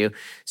after you.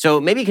 So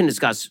maybe you can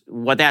discuss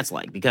what that's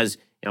like, because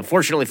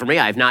fortunately for me,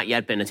 I've not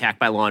yet been attacked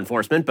by law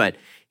enforcement, but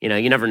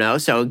you never know.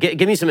 So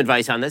give me some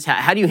advice on this.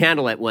 How do you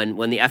handle it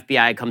when the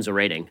FBI comes a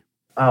raiding?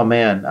 Oh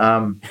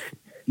man,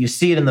 you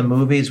see it in the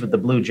movies with the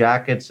blue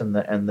jackets and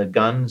the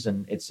guns,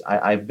 and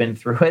I've been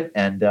through it,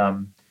 and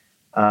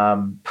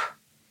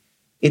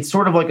it's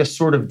sort of like a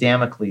sword of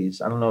Damocles.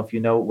 I don't know if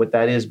you know what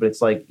that is, but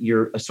it's like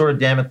a sword of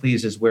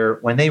Damocles is where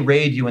when they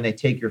raid you and they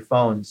take your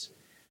phones,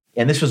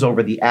 and this was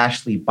over the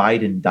Ashley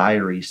Biden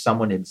diary.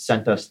 Someone had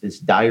sent us this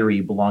diary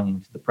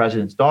belonging to the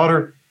president's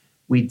daughter.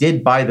 We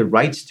did buy the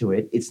rights to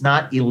it. It's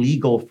not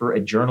illegal for a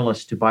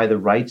journalist to buy the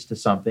rights to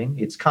something.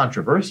 It's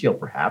controversial,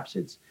 perhaps.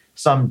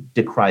 Some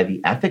decry the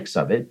ethics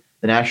of it.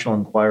 The National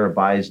Enquirer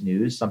buys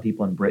news. Some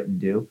people in Britain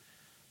do.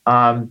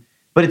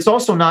 But it's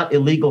also not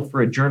illegal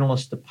for a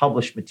journalist to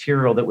publish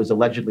material that was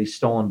allegedly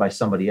stolen by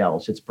somebody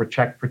else. It's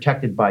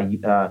protected by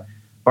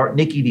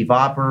Bartnicki v.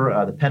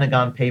 Vopper, the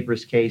Pentagon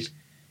Papers case.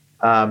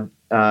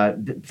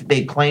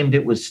 They claimed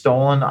it was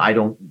stolen. I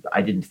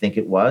didn't think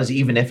it was.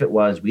 Even if it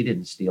was, we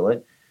didn't steal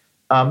it.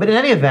 But in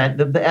any event,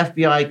 the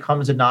FBI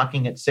comes a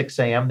knocking at 6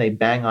 a.m. They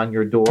bang on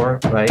your door,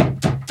 right?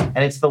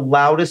 And it's the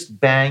loudest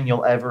bang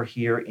you'll ever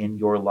hear in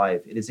your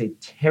life. It is a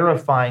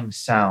terrifying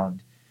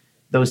sound,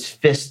 those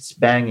fists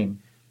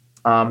banging.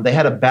 They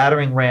had a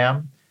battering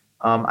ram.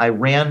 I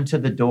ran to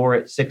the door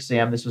at 6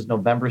 a.m. This was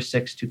November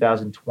 6,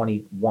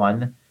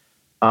 2021.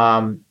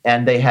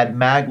 And they had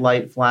mag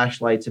light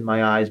flashlights in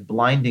my eyes,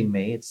 blinding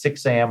me. It's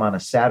 6 a.m. on a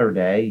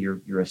Saturday.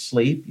 You're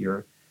asleep.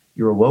 You're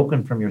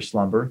awoken from your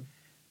slumber.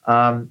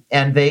 And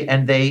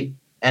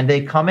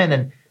they come in.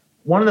 And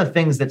one of the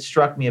things that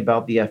struck me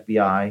about the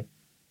FBI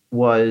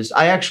was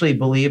I actually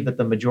believe that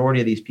the majority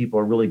of these people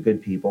are really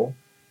good people.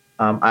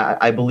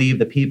 I believe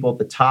the people at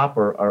the top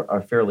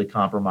are fairly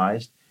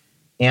compromised.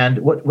 And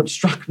what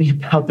struck me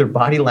about their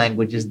body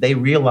language is they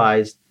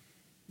realized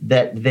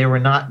that they were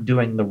not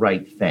doing the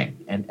right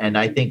thing. And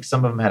I think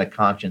some of them had a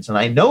conscience. And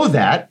I know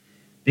that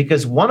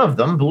because one of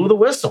them blew the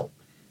whistle.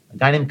 A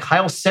guy named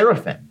Kyle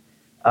Seraphin,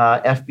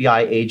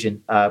 FBI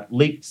agent,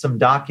 leaked some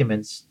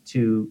documents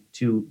to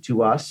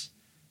us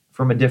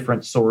from a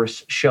different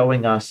source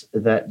showing us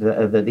that the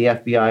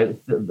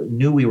FBI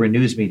knew we were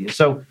news media.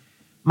 So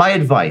my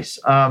advice,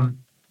 I've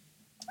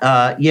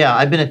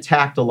been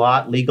attacked a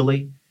lot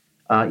legally.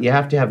 You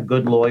have to have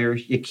good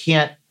lawyers. You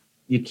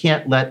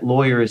can't let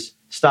lawyers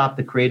stop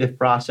the creative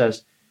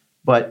process,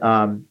 but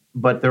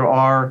there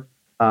are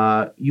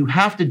you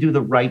have to do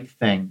the right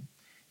thing,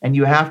 and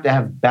you have to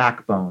have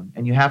backbone,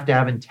 and you have to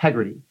have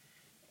integrity.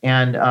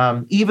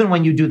 And even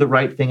when you do the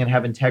right thing and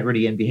have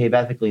integrity and behave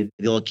ethically,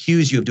 they'll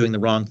accuse you of doing the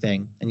wrong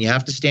thing, and you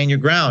have to stand your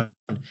ground.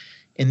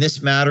 In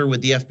this matter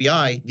with the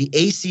FBI, the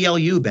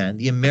ACLU, Ben,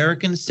 the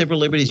American Civil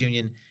Liberties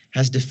Union,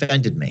 has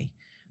defended me.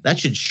 That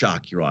should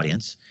shock your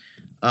audience.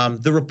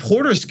 The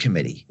Reporters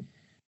Committee,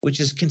 which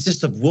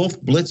consists of Wolf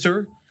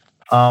Blitzer,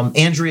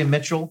 Andrea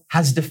Mitchell,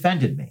 has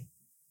defended me.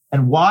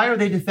 And why are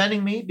they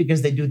defending me?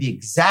 Because they do the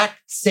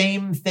exact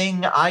same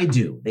thing I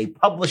do. They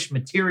publish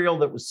material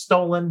that was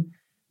stolen.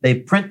 They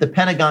print the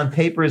Pentagon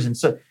Papers. And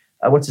so,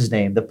 what's his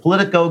name? The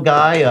Politico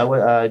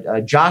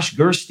guy, Josh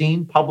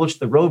Gerstein,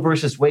 published the Roe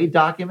versus Wade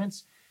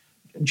documents.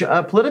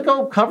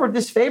 Politico covered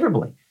this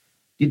favorably.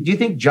 Do you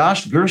think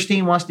Josh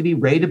Gerstein wants to be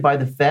raided by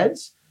the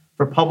feds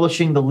for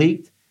publishing the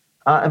leaked?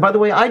 And by the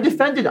way, I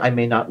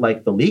may not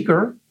like the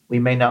leaker. We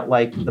may not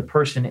like the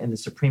person in the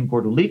Supreme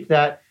Court who leaked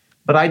that,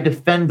 but I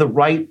defend the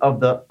right of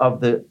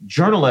the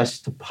journalists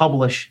to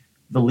publish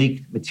the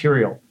leaked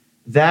material.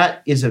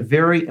 That is a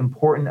very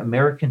important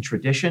American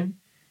tradition,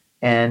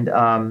 and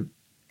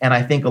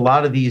I think a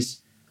lot of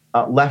these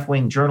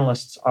left-wing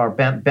journalists are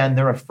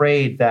they're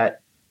afraid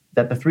that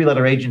the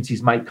three-letter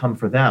agencies might come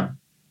for them.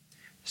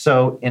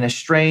 So, in a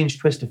strange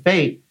twist of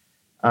fate,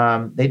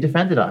 they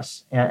defended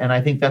us, and I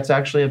think that's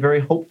actually a very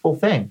hopeful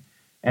thing,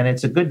 and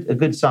it's a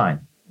good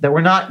sign. that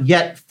we're not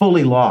yet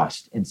fully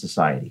lost in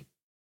society.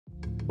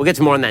 We'll get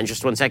to more on that in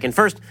just one second.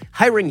 First,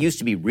 hiring used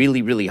to be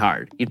really, really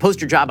hard. You'd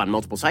post your job on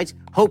multiple sites,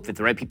 hope that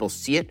the right people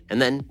see it,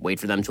 and then wait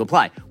for them to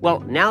apply.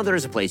 Well, now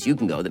there's a place you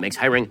can go that makes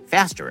hiring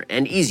faster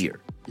and easier.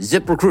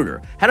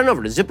 ZipRecruiter. Head on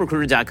over to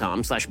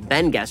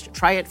ZipRecruiter.com/BenGuest to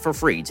try it for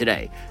free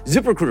today.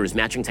 ZipRecruiter's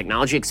matching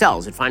technology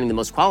excels at finding the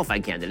most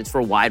qualified candidates for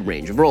a wide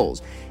range of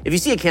roles. If you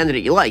see a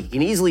candidate you like, you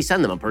can easily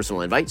send them a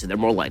personal invite so they're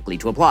more likely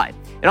to apply.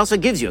 It also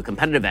gives you a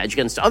competitive edge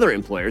against other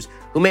employers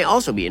who may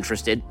also be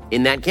interested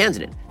in that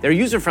candidate. Their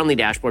user-friendly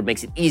dashboard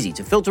makes it easy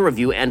to filter,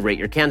 review, and rate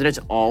your candidates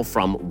all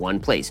from one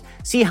place.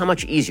 See how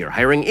much easier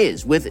hiring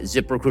is with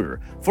ZipRecruiter.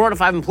 4 out of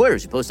 5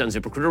 employers who post on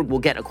ZipRecruiter will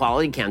get a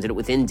quality candidate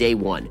within day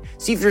one.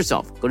 See for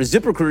yourself. Go to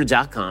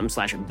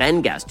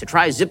ZipRecruiter.com/BenGuest to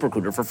try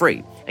ZipRecruiter for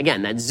free.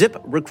 Again, that's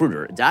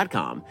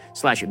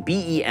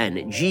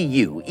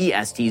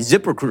ZipRecruiter.com/BenGuest.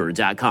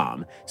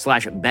 ZipRecruiter.com/BenGuest.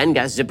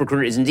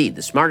 ZipRecruiter is indeed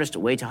the smartest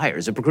way to hire.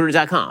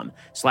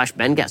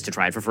 ZipRecruiter.com/BenGuest to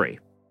try it for free.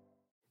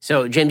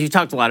 So, James, you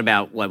talked a lot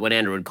about what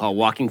Andrew would call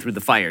walking through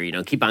the fire.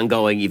 Keep on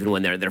going even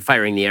when they're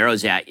firing the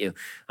arrows at you.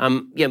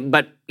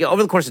 But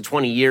over the course of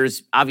 20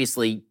 years,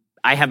 obviously,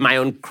 I have my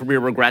own career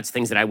regrets,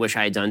 things that I wish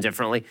I had done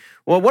differently.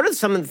 Well, what are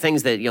some of the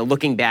things that,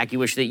 looking back, you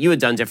wish that you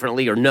had done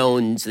differently or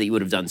known so that you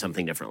would have done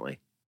something differently?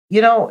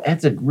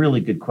 That's a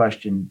really good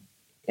question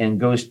and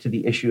goes to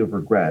the issue of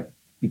regret,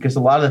 because a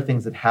lot of the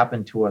things that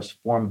happen to us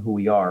form who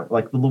we are,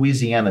 like the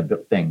Louisiana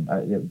thing.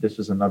 This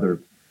was another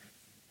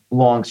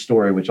long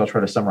story, which I'll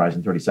try to summarize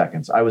in 30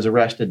 seconds. I was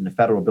arrested in a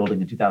federal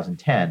building in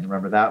 2010.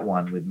 Remember that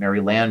one with Mary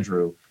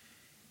Landrieu.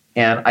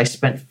 And I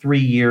spent 3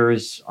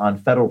 years on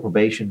federal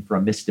probation for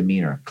a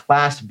misdemeanor,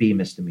 Class B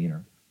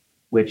misdemeanor,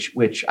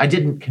 which I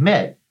didn't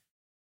commit,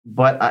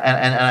 but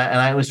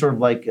I was sort of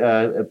like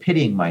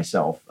pitying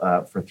myself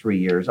for 3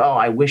 years. Oh,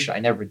 I wish I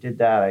never did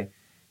that.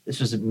 This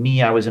was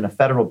me. I was in a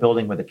federal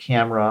building with a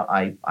camera.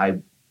 I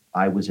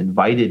was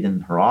invited in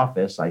her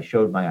office. I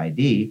showed my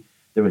ID.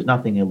 There was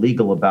nothing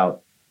illegal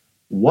about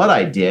what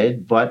I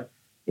did, but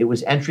it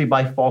was entry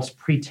by false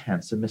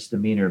pretense, a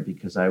misdemeanor,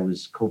 because I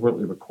was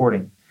covertly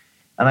recording.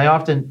 And I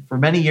often, for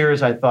many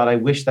years, I thought I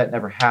wish that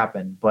never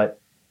happened,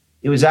 but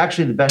it was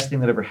actually the best thing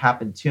that ever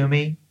happened to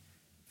me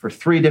for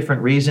 3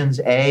 different reasons.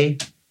 A,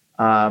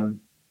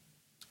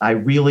 I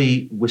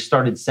really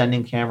started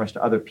sending cameras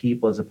to other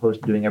people as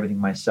opposed to doing everything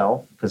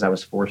myself because I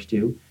was forced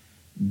to.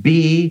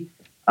 B,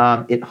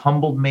 it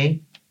humbled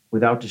me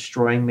without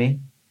destroying me.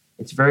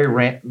 It's very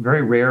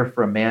rare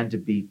for a man to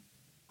be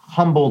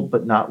humbled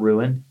but not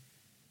ruined.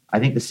 I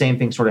think the same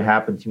thing sort of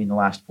happened to me in the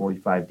last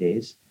 45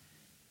 days.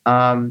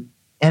 And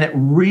it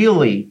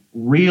really,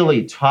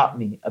 really taught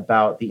me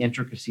about the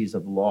intricacies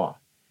of law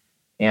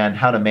and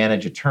how to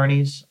manage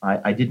attorneys.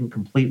 I didn't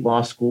complete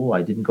law school.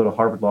 I didn't go to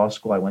Harvard Law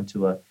School. I went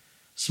to a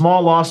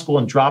small law school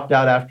and dropped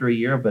out after a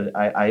year, but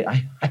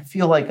I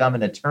feel like I'm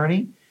an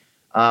attorney.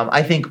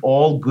 I think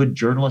all good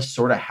journalists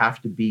sort of have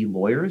to be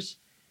lawyers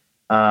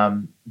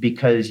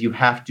because you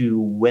have to,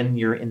 when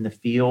you're in the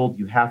field,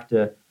 you have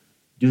to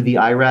do the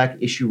IRAC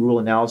issue rule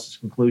analysis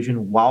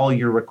conclusion. While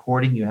you're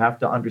recording, you have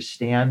to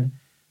understand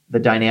the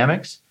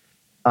dynamics.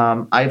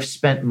 I've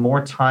spent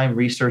more time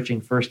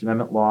researching First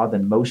Amendment law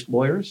than most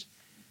lawyers.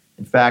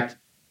 In fact,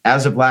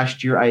 as of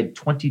last year, I had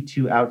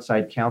 22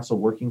 outside counsel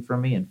working for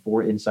me and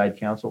 4 inside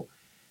counsel.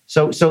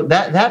 So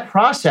that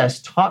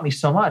process taught me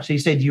so much. So you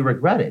say, do you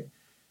regret it?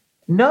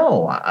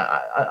 No.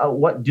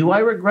 What do I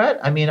regret?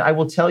 I mean, I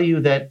will tell you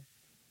that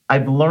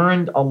I've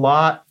learned a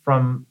lot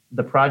from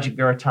the Project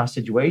Veritas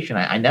situation.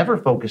 I never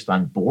focused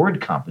on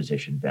board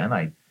composition, Ben.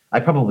 I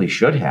probably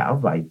should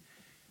have.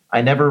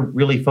 I never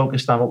really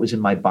focused on what was in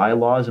my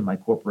bylaws and my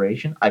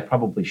corporation. I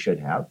probably should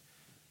have.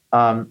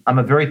 I'm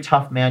a very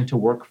tough man to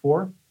work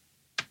for.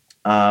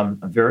 A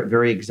very,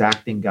 very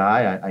exacting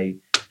guy.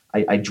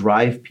 I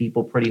drive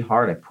people pretty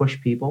hard. I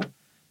push people.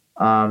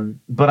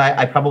 But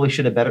I probably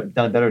should have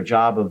done a better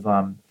job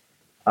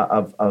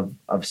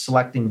of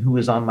selecting who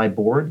is on my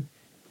board.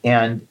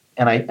 And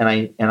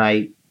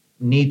I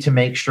need to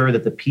make sure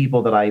that the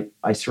people that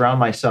I surround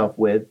myself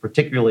with,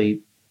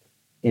 particularly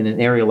in an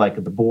area like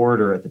at the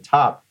board or at the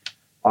top,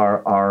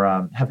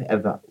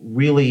 have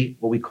really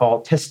what we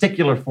call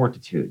testicular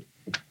fortitude,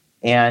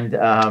 and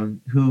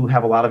who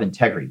have a lot of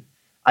integrity.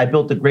 I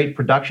built a great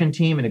production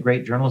team and a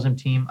great journalism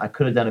team. I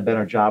could have done a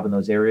better job in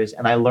those areas,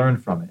 and I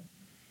learned from it.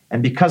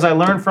 And because I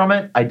learned from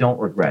it, I don't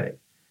regret it.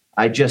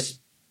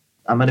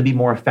 I'm going to be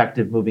more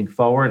effective moving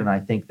forward, and I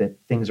think that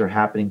things are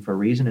happening for a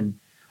reason and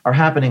are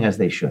happening as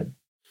they should.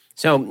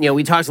 So,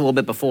 we talked a little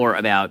bit before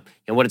about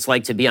what it's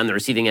like to be on the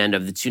receiving end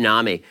of the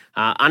tsunami.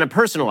 On a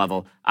personal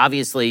level,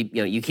 obviously,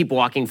 you keep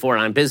walking forward.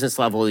 On a business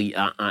level,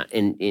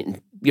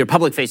 in your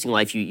public-facing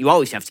life, you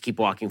always have to keep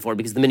walking forward,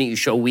 because the minute you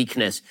show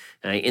weakness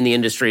in the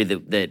industry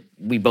that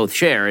we both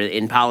share,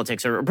 in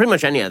politics or pretty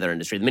much any other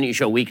industry, the minute you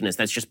show weakness,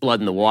 that's just blood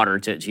in the water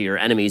to your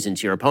enemies and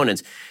to your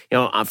opponents.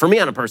 For me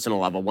on a personal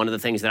level, one of the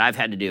things that I've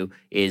had to do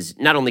is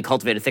not only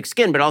cultivate a thick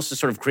skin, but also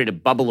sort of create a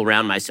bubble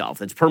around myself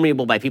that's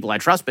permeable by people I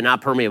trust, but not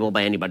permeable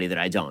by anybody that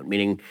I don't.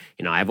 Meaning,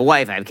 I have a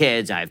wife, I have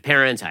kids, I have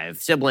parents, I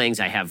have siblings,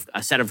 I have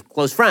a set of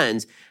close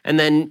friends, and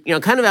then,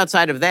 kind of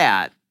outside of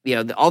that,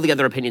 all the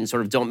other opinions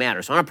sort of don't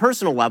matter. So on a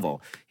personal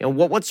level,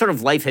 what sort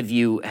of life have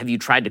you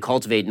tried to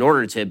cultivate in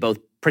order to both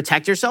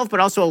protect yourself, but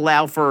also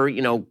allow for,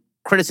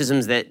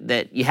 criticisms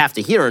that you have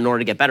to hear in order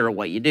to get better at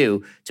what you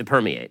do to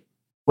permeate?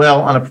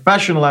 Well, on a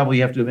professional level,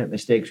 you have to admit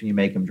mistakes when you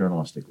make them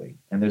journalistically.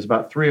 And there's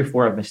about 3 or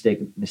 4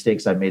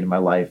 mistakes I've made in my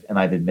life, and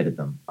I've admitted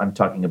them. I'm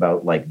talking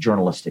about like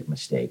journalistic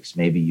mistakes.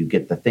 Maybe you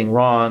get the thing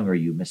wrong, or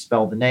you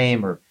misspell the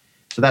name,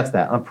 so that's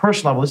that. On a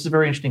personal level, this is a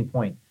very interesting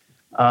point.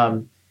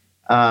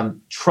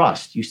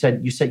 Trust. You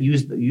said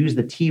use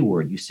the T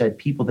word. You said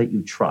people that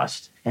you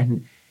trust,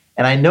 and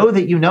I know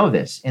that you know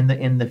this.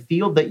 In the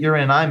field that you're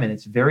in and I'm in,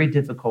 it's very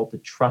difficult to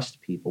trust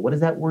people. What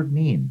does that word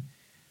mean?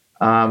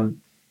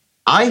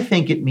 I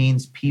think it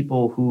means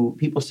people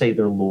say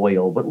they're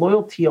loyal, but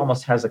loyalty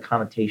almost has a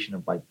connotation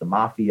of like the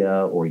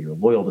mafia, or you're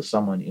loyal to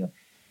someone.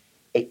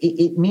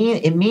 It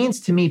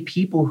means to me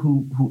people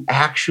who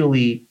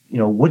actually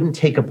wouldn't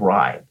take a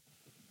bribe.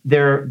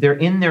 They're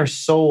in their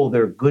soul,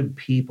 they're good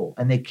people,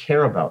 and they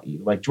care about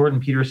you. Like Jordan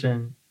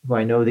Peterson, who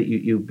I know that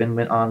you've been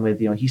on with,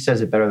 he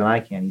says it better than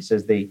I can. He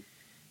says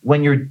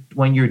when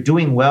you're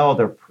doing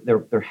well,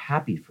 they're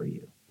happy for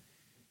you.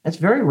 That's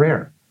very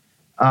rare.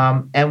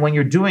 And when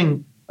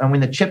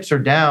the chips are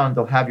down,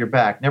 they'll have your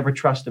back. Never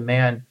trust a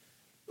man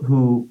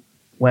who,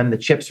 when the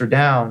chips are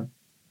down,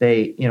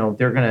 they're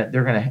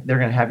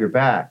gonna have your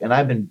back. And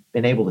I've been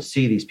able to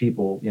see these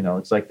people.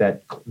 It's like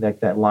that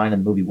line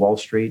in the movie Wall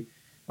Street,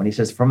 when he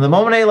says, "From the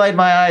moment I laid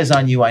my eyes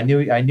on you, I knew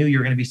you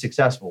were going to be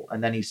successful."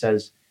 And then he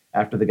says,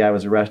 after the guy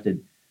was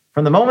arrested,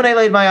 "From the moment I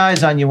laid my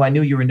eyes on you, I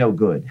knew you were no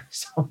good."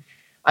 So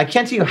I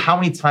can't tell you how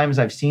many times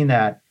I've seen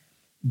that,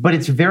 but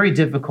it's very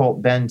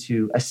difficult, Ben,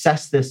 to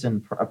assess this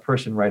in a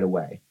person right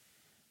away.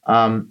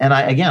 And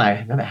I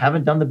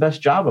haven't done the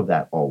best job of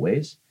that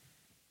always,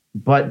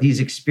 but these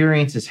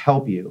experiences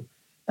help you.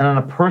 And on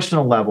a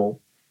personal level,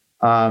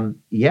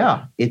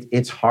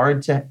 it's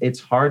hard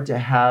to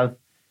have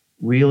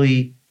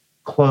really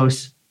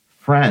close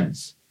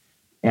friends,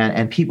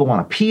 and people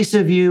want a piece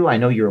of you. I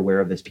know you're aware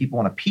of this. People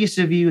want a piece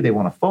of you. They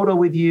want a photo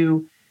with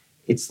you.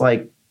 It's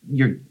like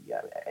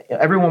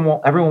everyone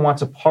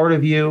wants a part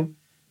of you,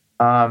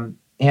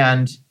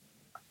 and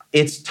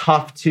it's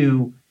tough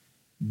to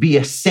be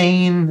a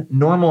sane,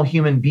 normal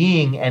human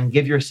being and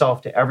give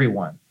yourself to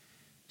everyone.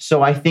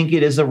 So I think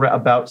it is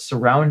about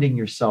surrounding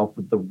yourself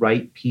with the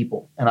right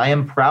people. And I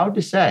am proud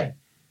to say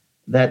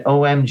that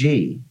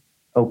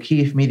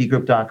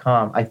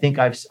O'KeefeMediaGroup.com, I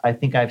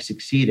think I've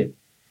succeeded.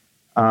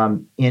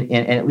 In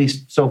at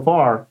least so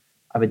far,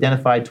 I've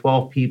identified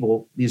 12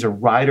 people. These are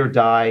ride or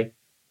die,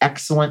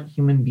 excellent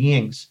human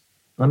beings.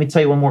 Let me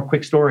tell you one more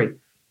quick story.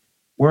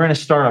 We're in a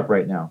startup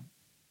right now.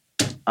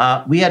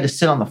 We had to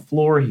sit on the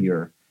floor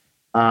here.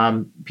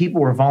 People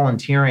were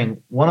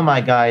volunteering. One of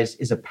my guys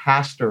is a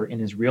pastor in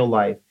his real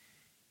life,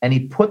 and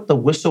he put the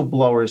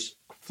whistleblower's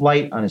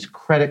flight on his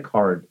credit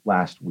card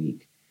last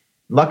week.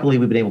 Luckily,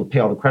 we've been able to pay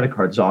all the credit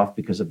cards off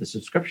because of the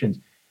subscriptions.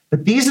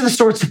 But these are the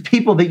sorts of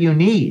people that you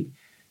need.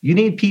 You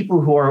need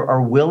people who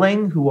are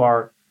willing, who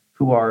are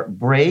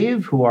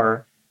brave, who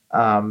are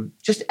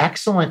just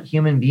excellent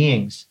human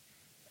beings.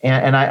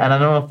 And I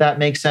don't know if that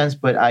makes sense,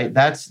 but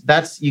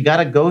that's you got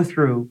to go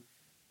through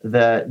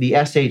the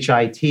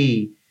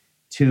SHIT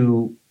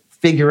to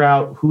figure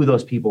out who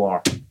those people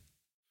are.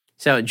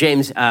 So,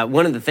 James,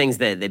 one of the things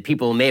that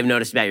people may have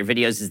noticed about your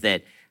videos is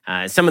that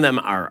some of them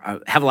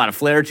have a lot of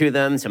flair to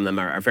them. Some of them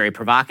are very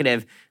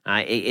provocative.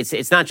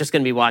 It's not just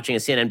going to be watching a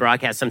CNN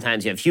broadcast.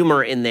 Sometimes you have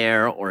humor in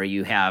there, or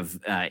you have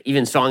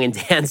even song and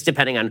dance,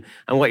 depending on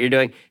what you're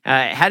doing.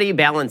 How do you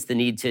balance the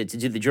need to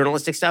do the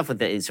journalistic stuff with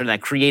the sort of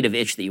that creative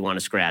itch that you want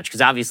to scratch?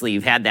 Because obviously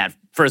you've had that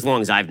for as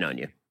long as I've known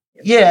you.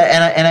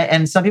 Yeah,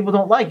 and some people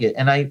don't like it,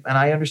 and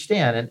I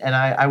understand, and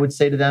I would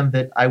say to them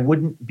that I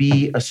wouldn't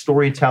be a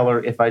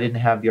storyteller if I didn't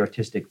have the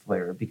artistic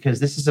flair, because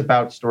this is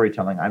about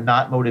storytelling. I'm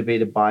not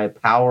motivated by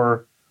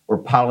power or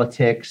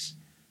politics.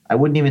 I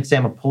wouldn't even say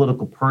I'm a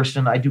political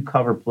person. I do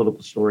cover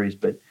political stories,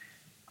 but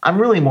I'm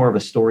really more of a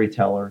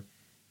storyteller.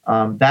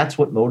 That's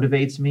what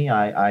motivates me.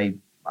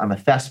 I'm a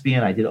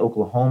thespian. I did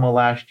Oklahoma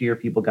last year.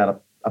 People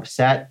got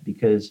upset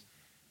because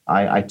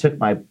I took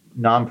my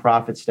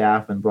nonprofit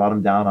staff and brought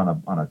them down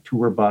on a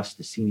tour bus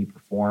to see me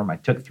perform. I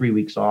took 3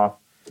 weeks off.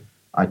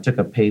 I took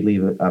a paid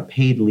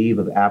leave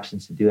of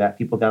absence to do that.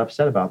 People got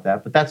upset about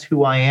that, but that's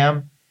who I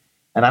am.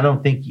 And I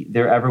don't think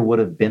there ever would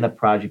have been a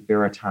Project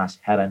Veritas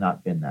had I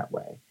not been that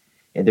way.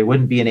 And there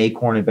wouldn't be an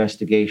Acorn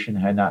investigation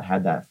had I not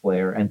had that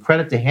flair. And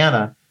credit to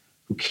Hannah,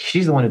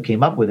 she's the one who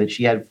came up with it.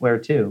 She had flair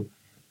too.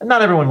 And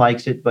not everyone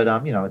likes it, but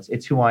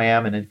it's who I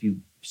am. And if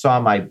you saw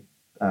my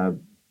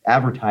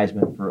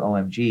advertisement for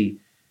OMG,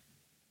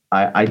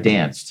 I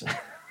danced.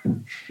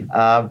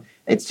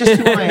 It's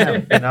just who I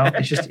am.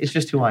 It's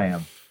just who I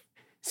am.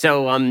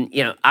 So,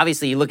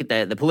 obviously you look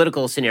at the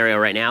political scenario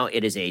right now,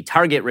 it is a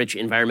target-rich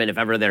environment if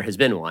ever there has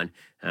been one.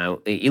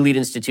 Elite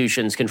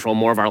institutions control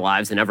more of our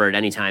lives than ever at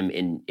any time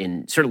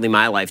in certainly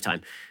my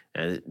lifetime.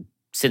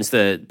 Since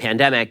the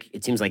pandemic,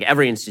 it seems like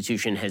every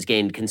institution has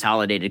gained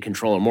consolidated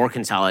control or more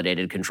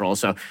consolidated control.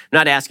 So I'm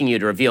not asking you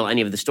to reveal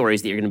any of the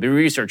stories that you're going to be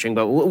researching,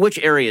 but which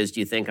areas do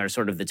you think are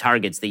sort of the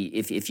targets that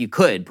if you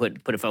could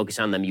put a focus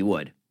on them, you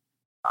would?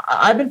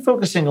 I've been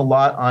focusing a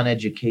lot on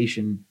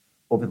education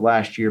over the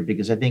last year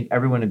because I think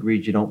everyone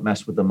agrees you don't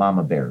mess with the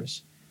mama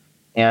bears.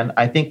 And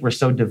I think we're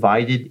so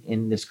divided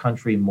in this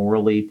country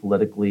morally,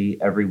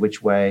 politically, every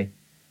which way.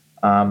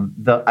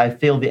 I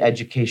feel the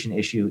education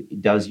issue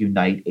does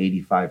unite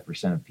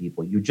 85% of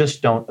people. You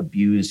just don't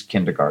abuse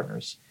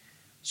kindergartners.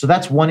 So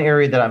that's one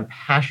area that I'm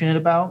passionate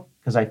about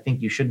because I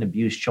think you shouldn't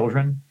abuse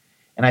children.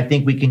 And I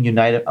think we can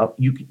unite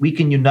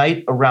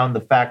around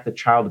the fact that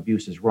child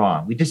abuse is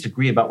wrong. We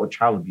disagree about what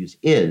child abuse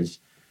is,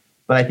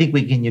 but I think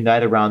we can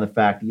unite around the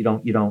fact that you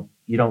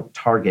don't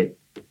target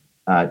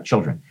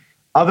children.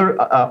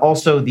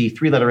 Also the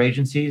three-letter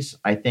agencies.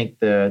 I think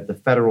the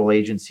federal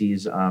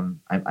agencies.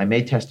 I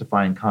may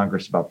testify in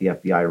Congress about the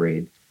FBI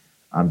raid.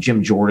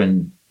 Jim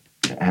Jordan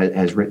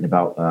has written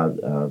about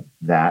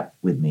that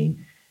with me.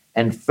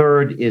 And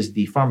third is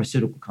the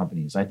pharmaceutical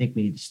companies. I think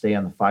we need to stay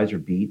on the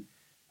Pfizer beat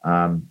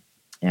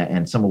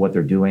and some of what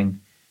they're doing.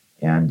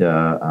 And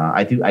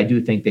I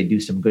do think they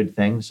do some good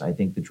things. I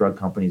think the drug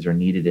companies are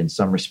needed in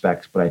some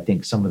respects, but I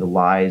think some of the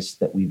lies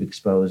that we've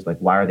exposed, like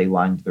why are they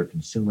lying to their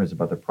consumers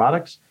about their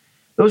products?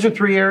 Those are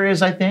three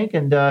areas, I think.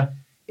 And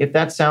if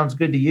that sounds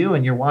good to you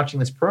and you're watching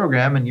this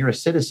program and you're a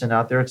citizen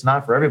out there, it's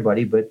not for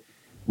everybody, but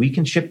we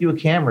can ship you a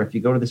camera if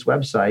you go to this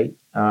website,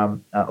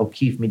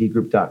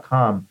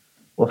 o'keefemediagroup.com.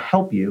 We'll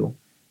help you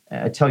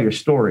tell your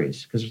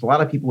stories because there's a lot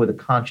of people with a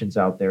conscience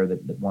out there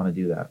that want to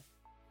do that.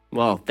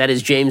 Well, that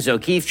is James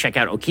O'Keefe. Check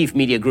out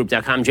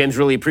o'keefemediagroup.com. James,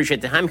 really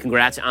appreciate the time.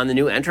 Congrats on the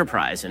new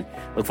enterprise and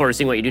look forward to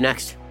seeing what you do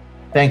next.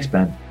 Thanks,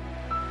 Ben.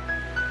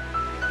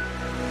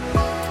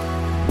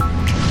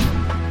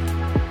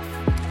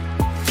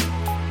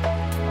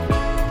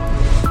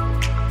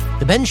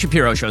 The Ben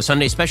Shapiro Show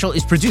Sunday Special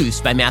is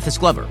produced by Mathis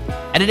Glover.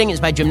 Editing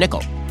is by Jim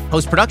Nickel.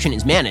 Post-production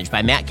is managed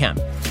by Matt Kemp.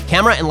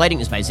 Camera and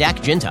lighting is by Zach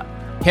Ginta.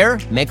 Hair,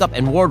 makeup,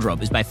 and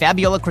wardrobe is by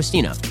Fabiola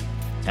Cristina.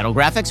 Title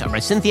graphics are by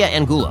Cynthia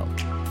Angulo.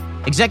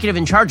 Executive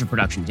in charge of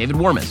production, David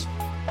Warmis.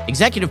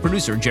 Executive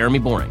producer, Jeremy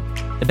Boring.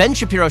 The Ben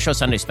Shapiro Show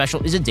Sunday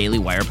Special is a Daily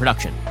Wire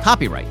production.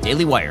 Copyright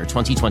Daily Wire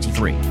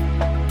 2023.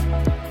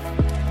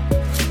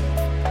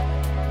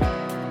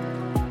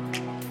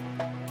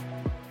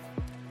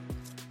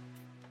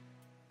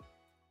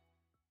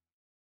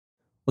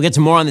 We'll get to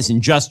more on this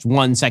in just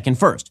 1 second.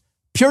 First,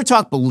 Pure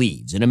Talk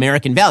believes in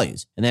American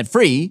values, and that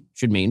free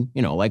should mean,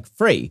 like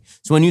free.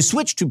 So when you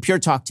switch to Pure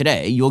Talk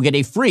today, you'll get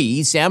a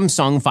free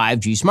Samsung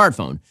 5G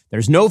smartphone.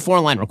 There's no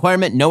foreign-line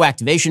requirement, no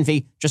activation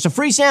fee, just a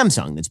free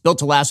Samsung that's built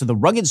to last with a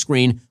rugged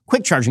screen,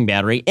 quick charging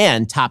battery,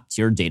 and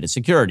top-tier data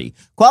security.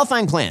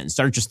 Qualifying plans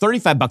start at just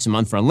 $35 a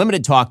month for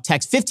unlimited talk,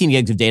 text, 15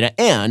 gigs of data,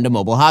 and a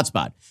mobile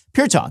hotspot.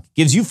 Pure Talk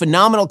gives you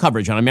phenomenal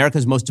coverage on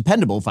America's most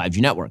dependable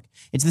 5G network.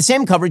 It's the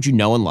same coverage you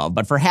know and love,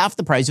 but for half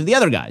the price of the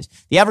other guys.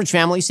 The average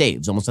family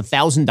saves almost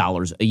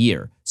 $1,000 a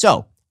year.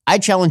 So I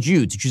challenge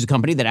you to choose a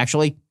company that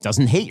actually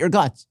doesn't hate your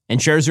guts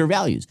and shares your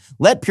values.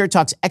 Let Pure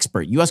Talk's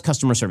expert U.S.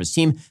 customer service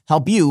team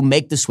help you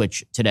make the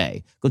switch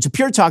today. Go to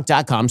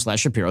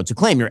puretalk.com/Shapiro to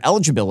claim your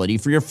eligibility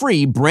for your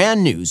free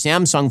brand new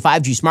Samsung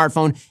 5G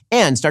smartphone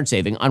and start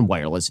saving on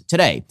wireless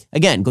today.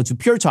 Again, go to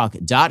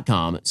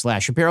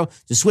puretalk.com/Shapiro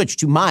to switch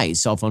to my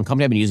cell phone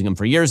company. I've been using them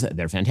for years.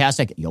 They're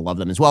fantastic. You'll love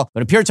them as well.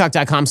 Go to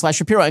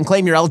puretalk.com/Shapiro and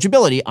claim your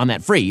eligibility on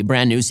that free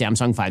brand new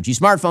Samsung 5G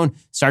smartphone.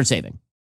 Start saving.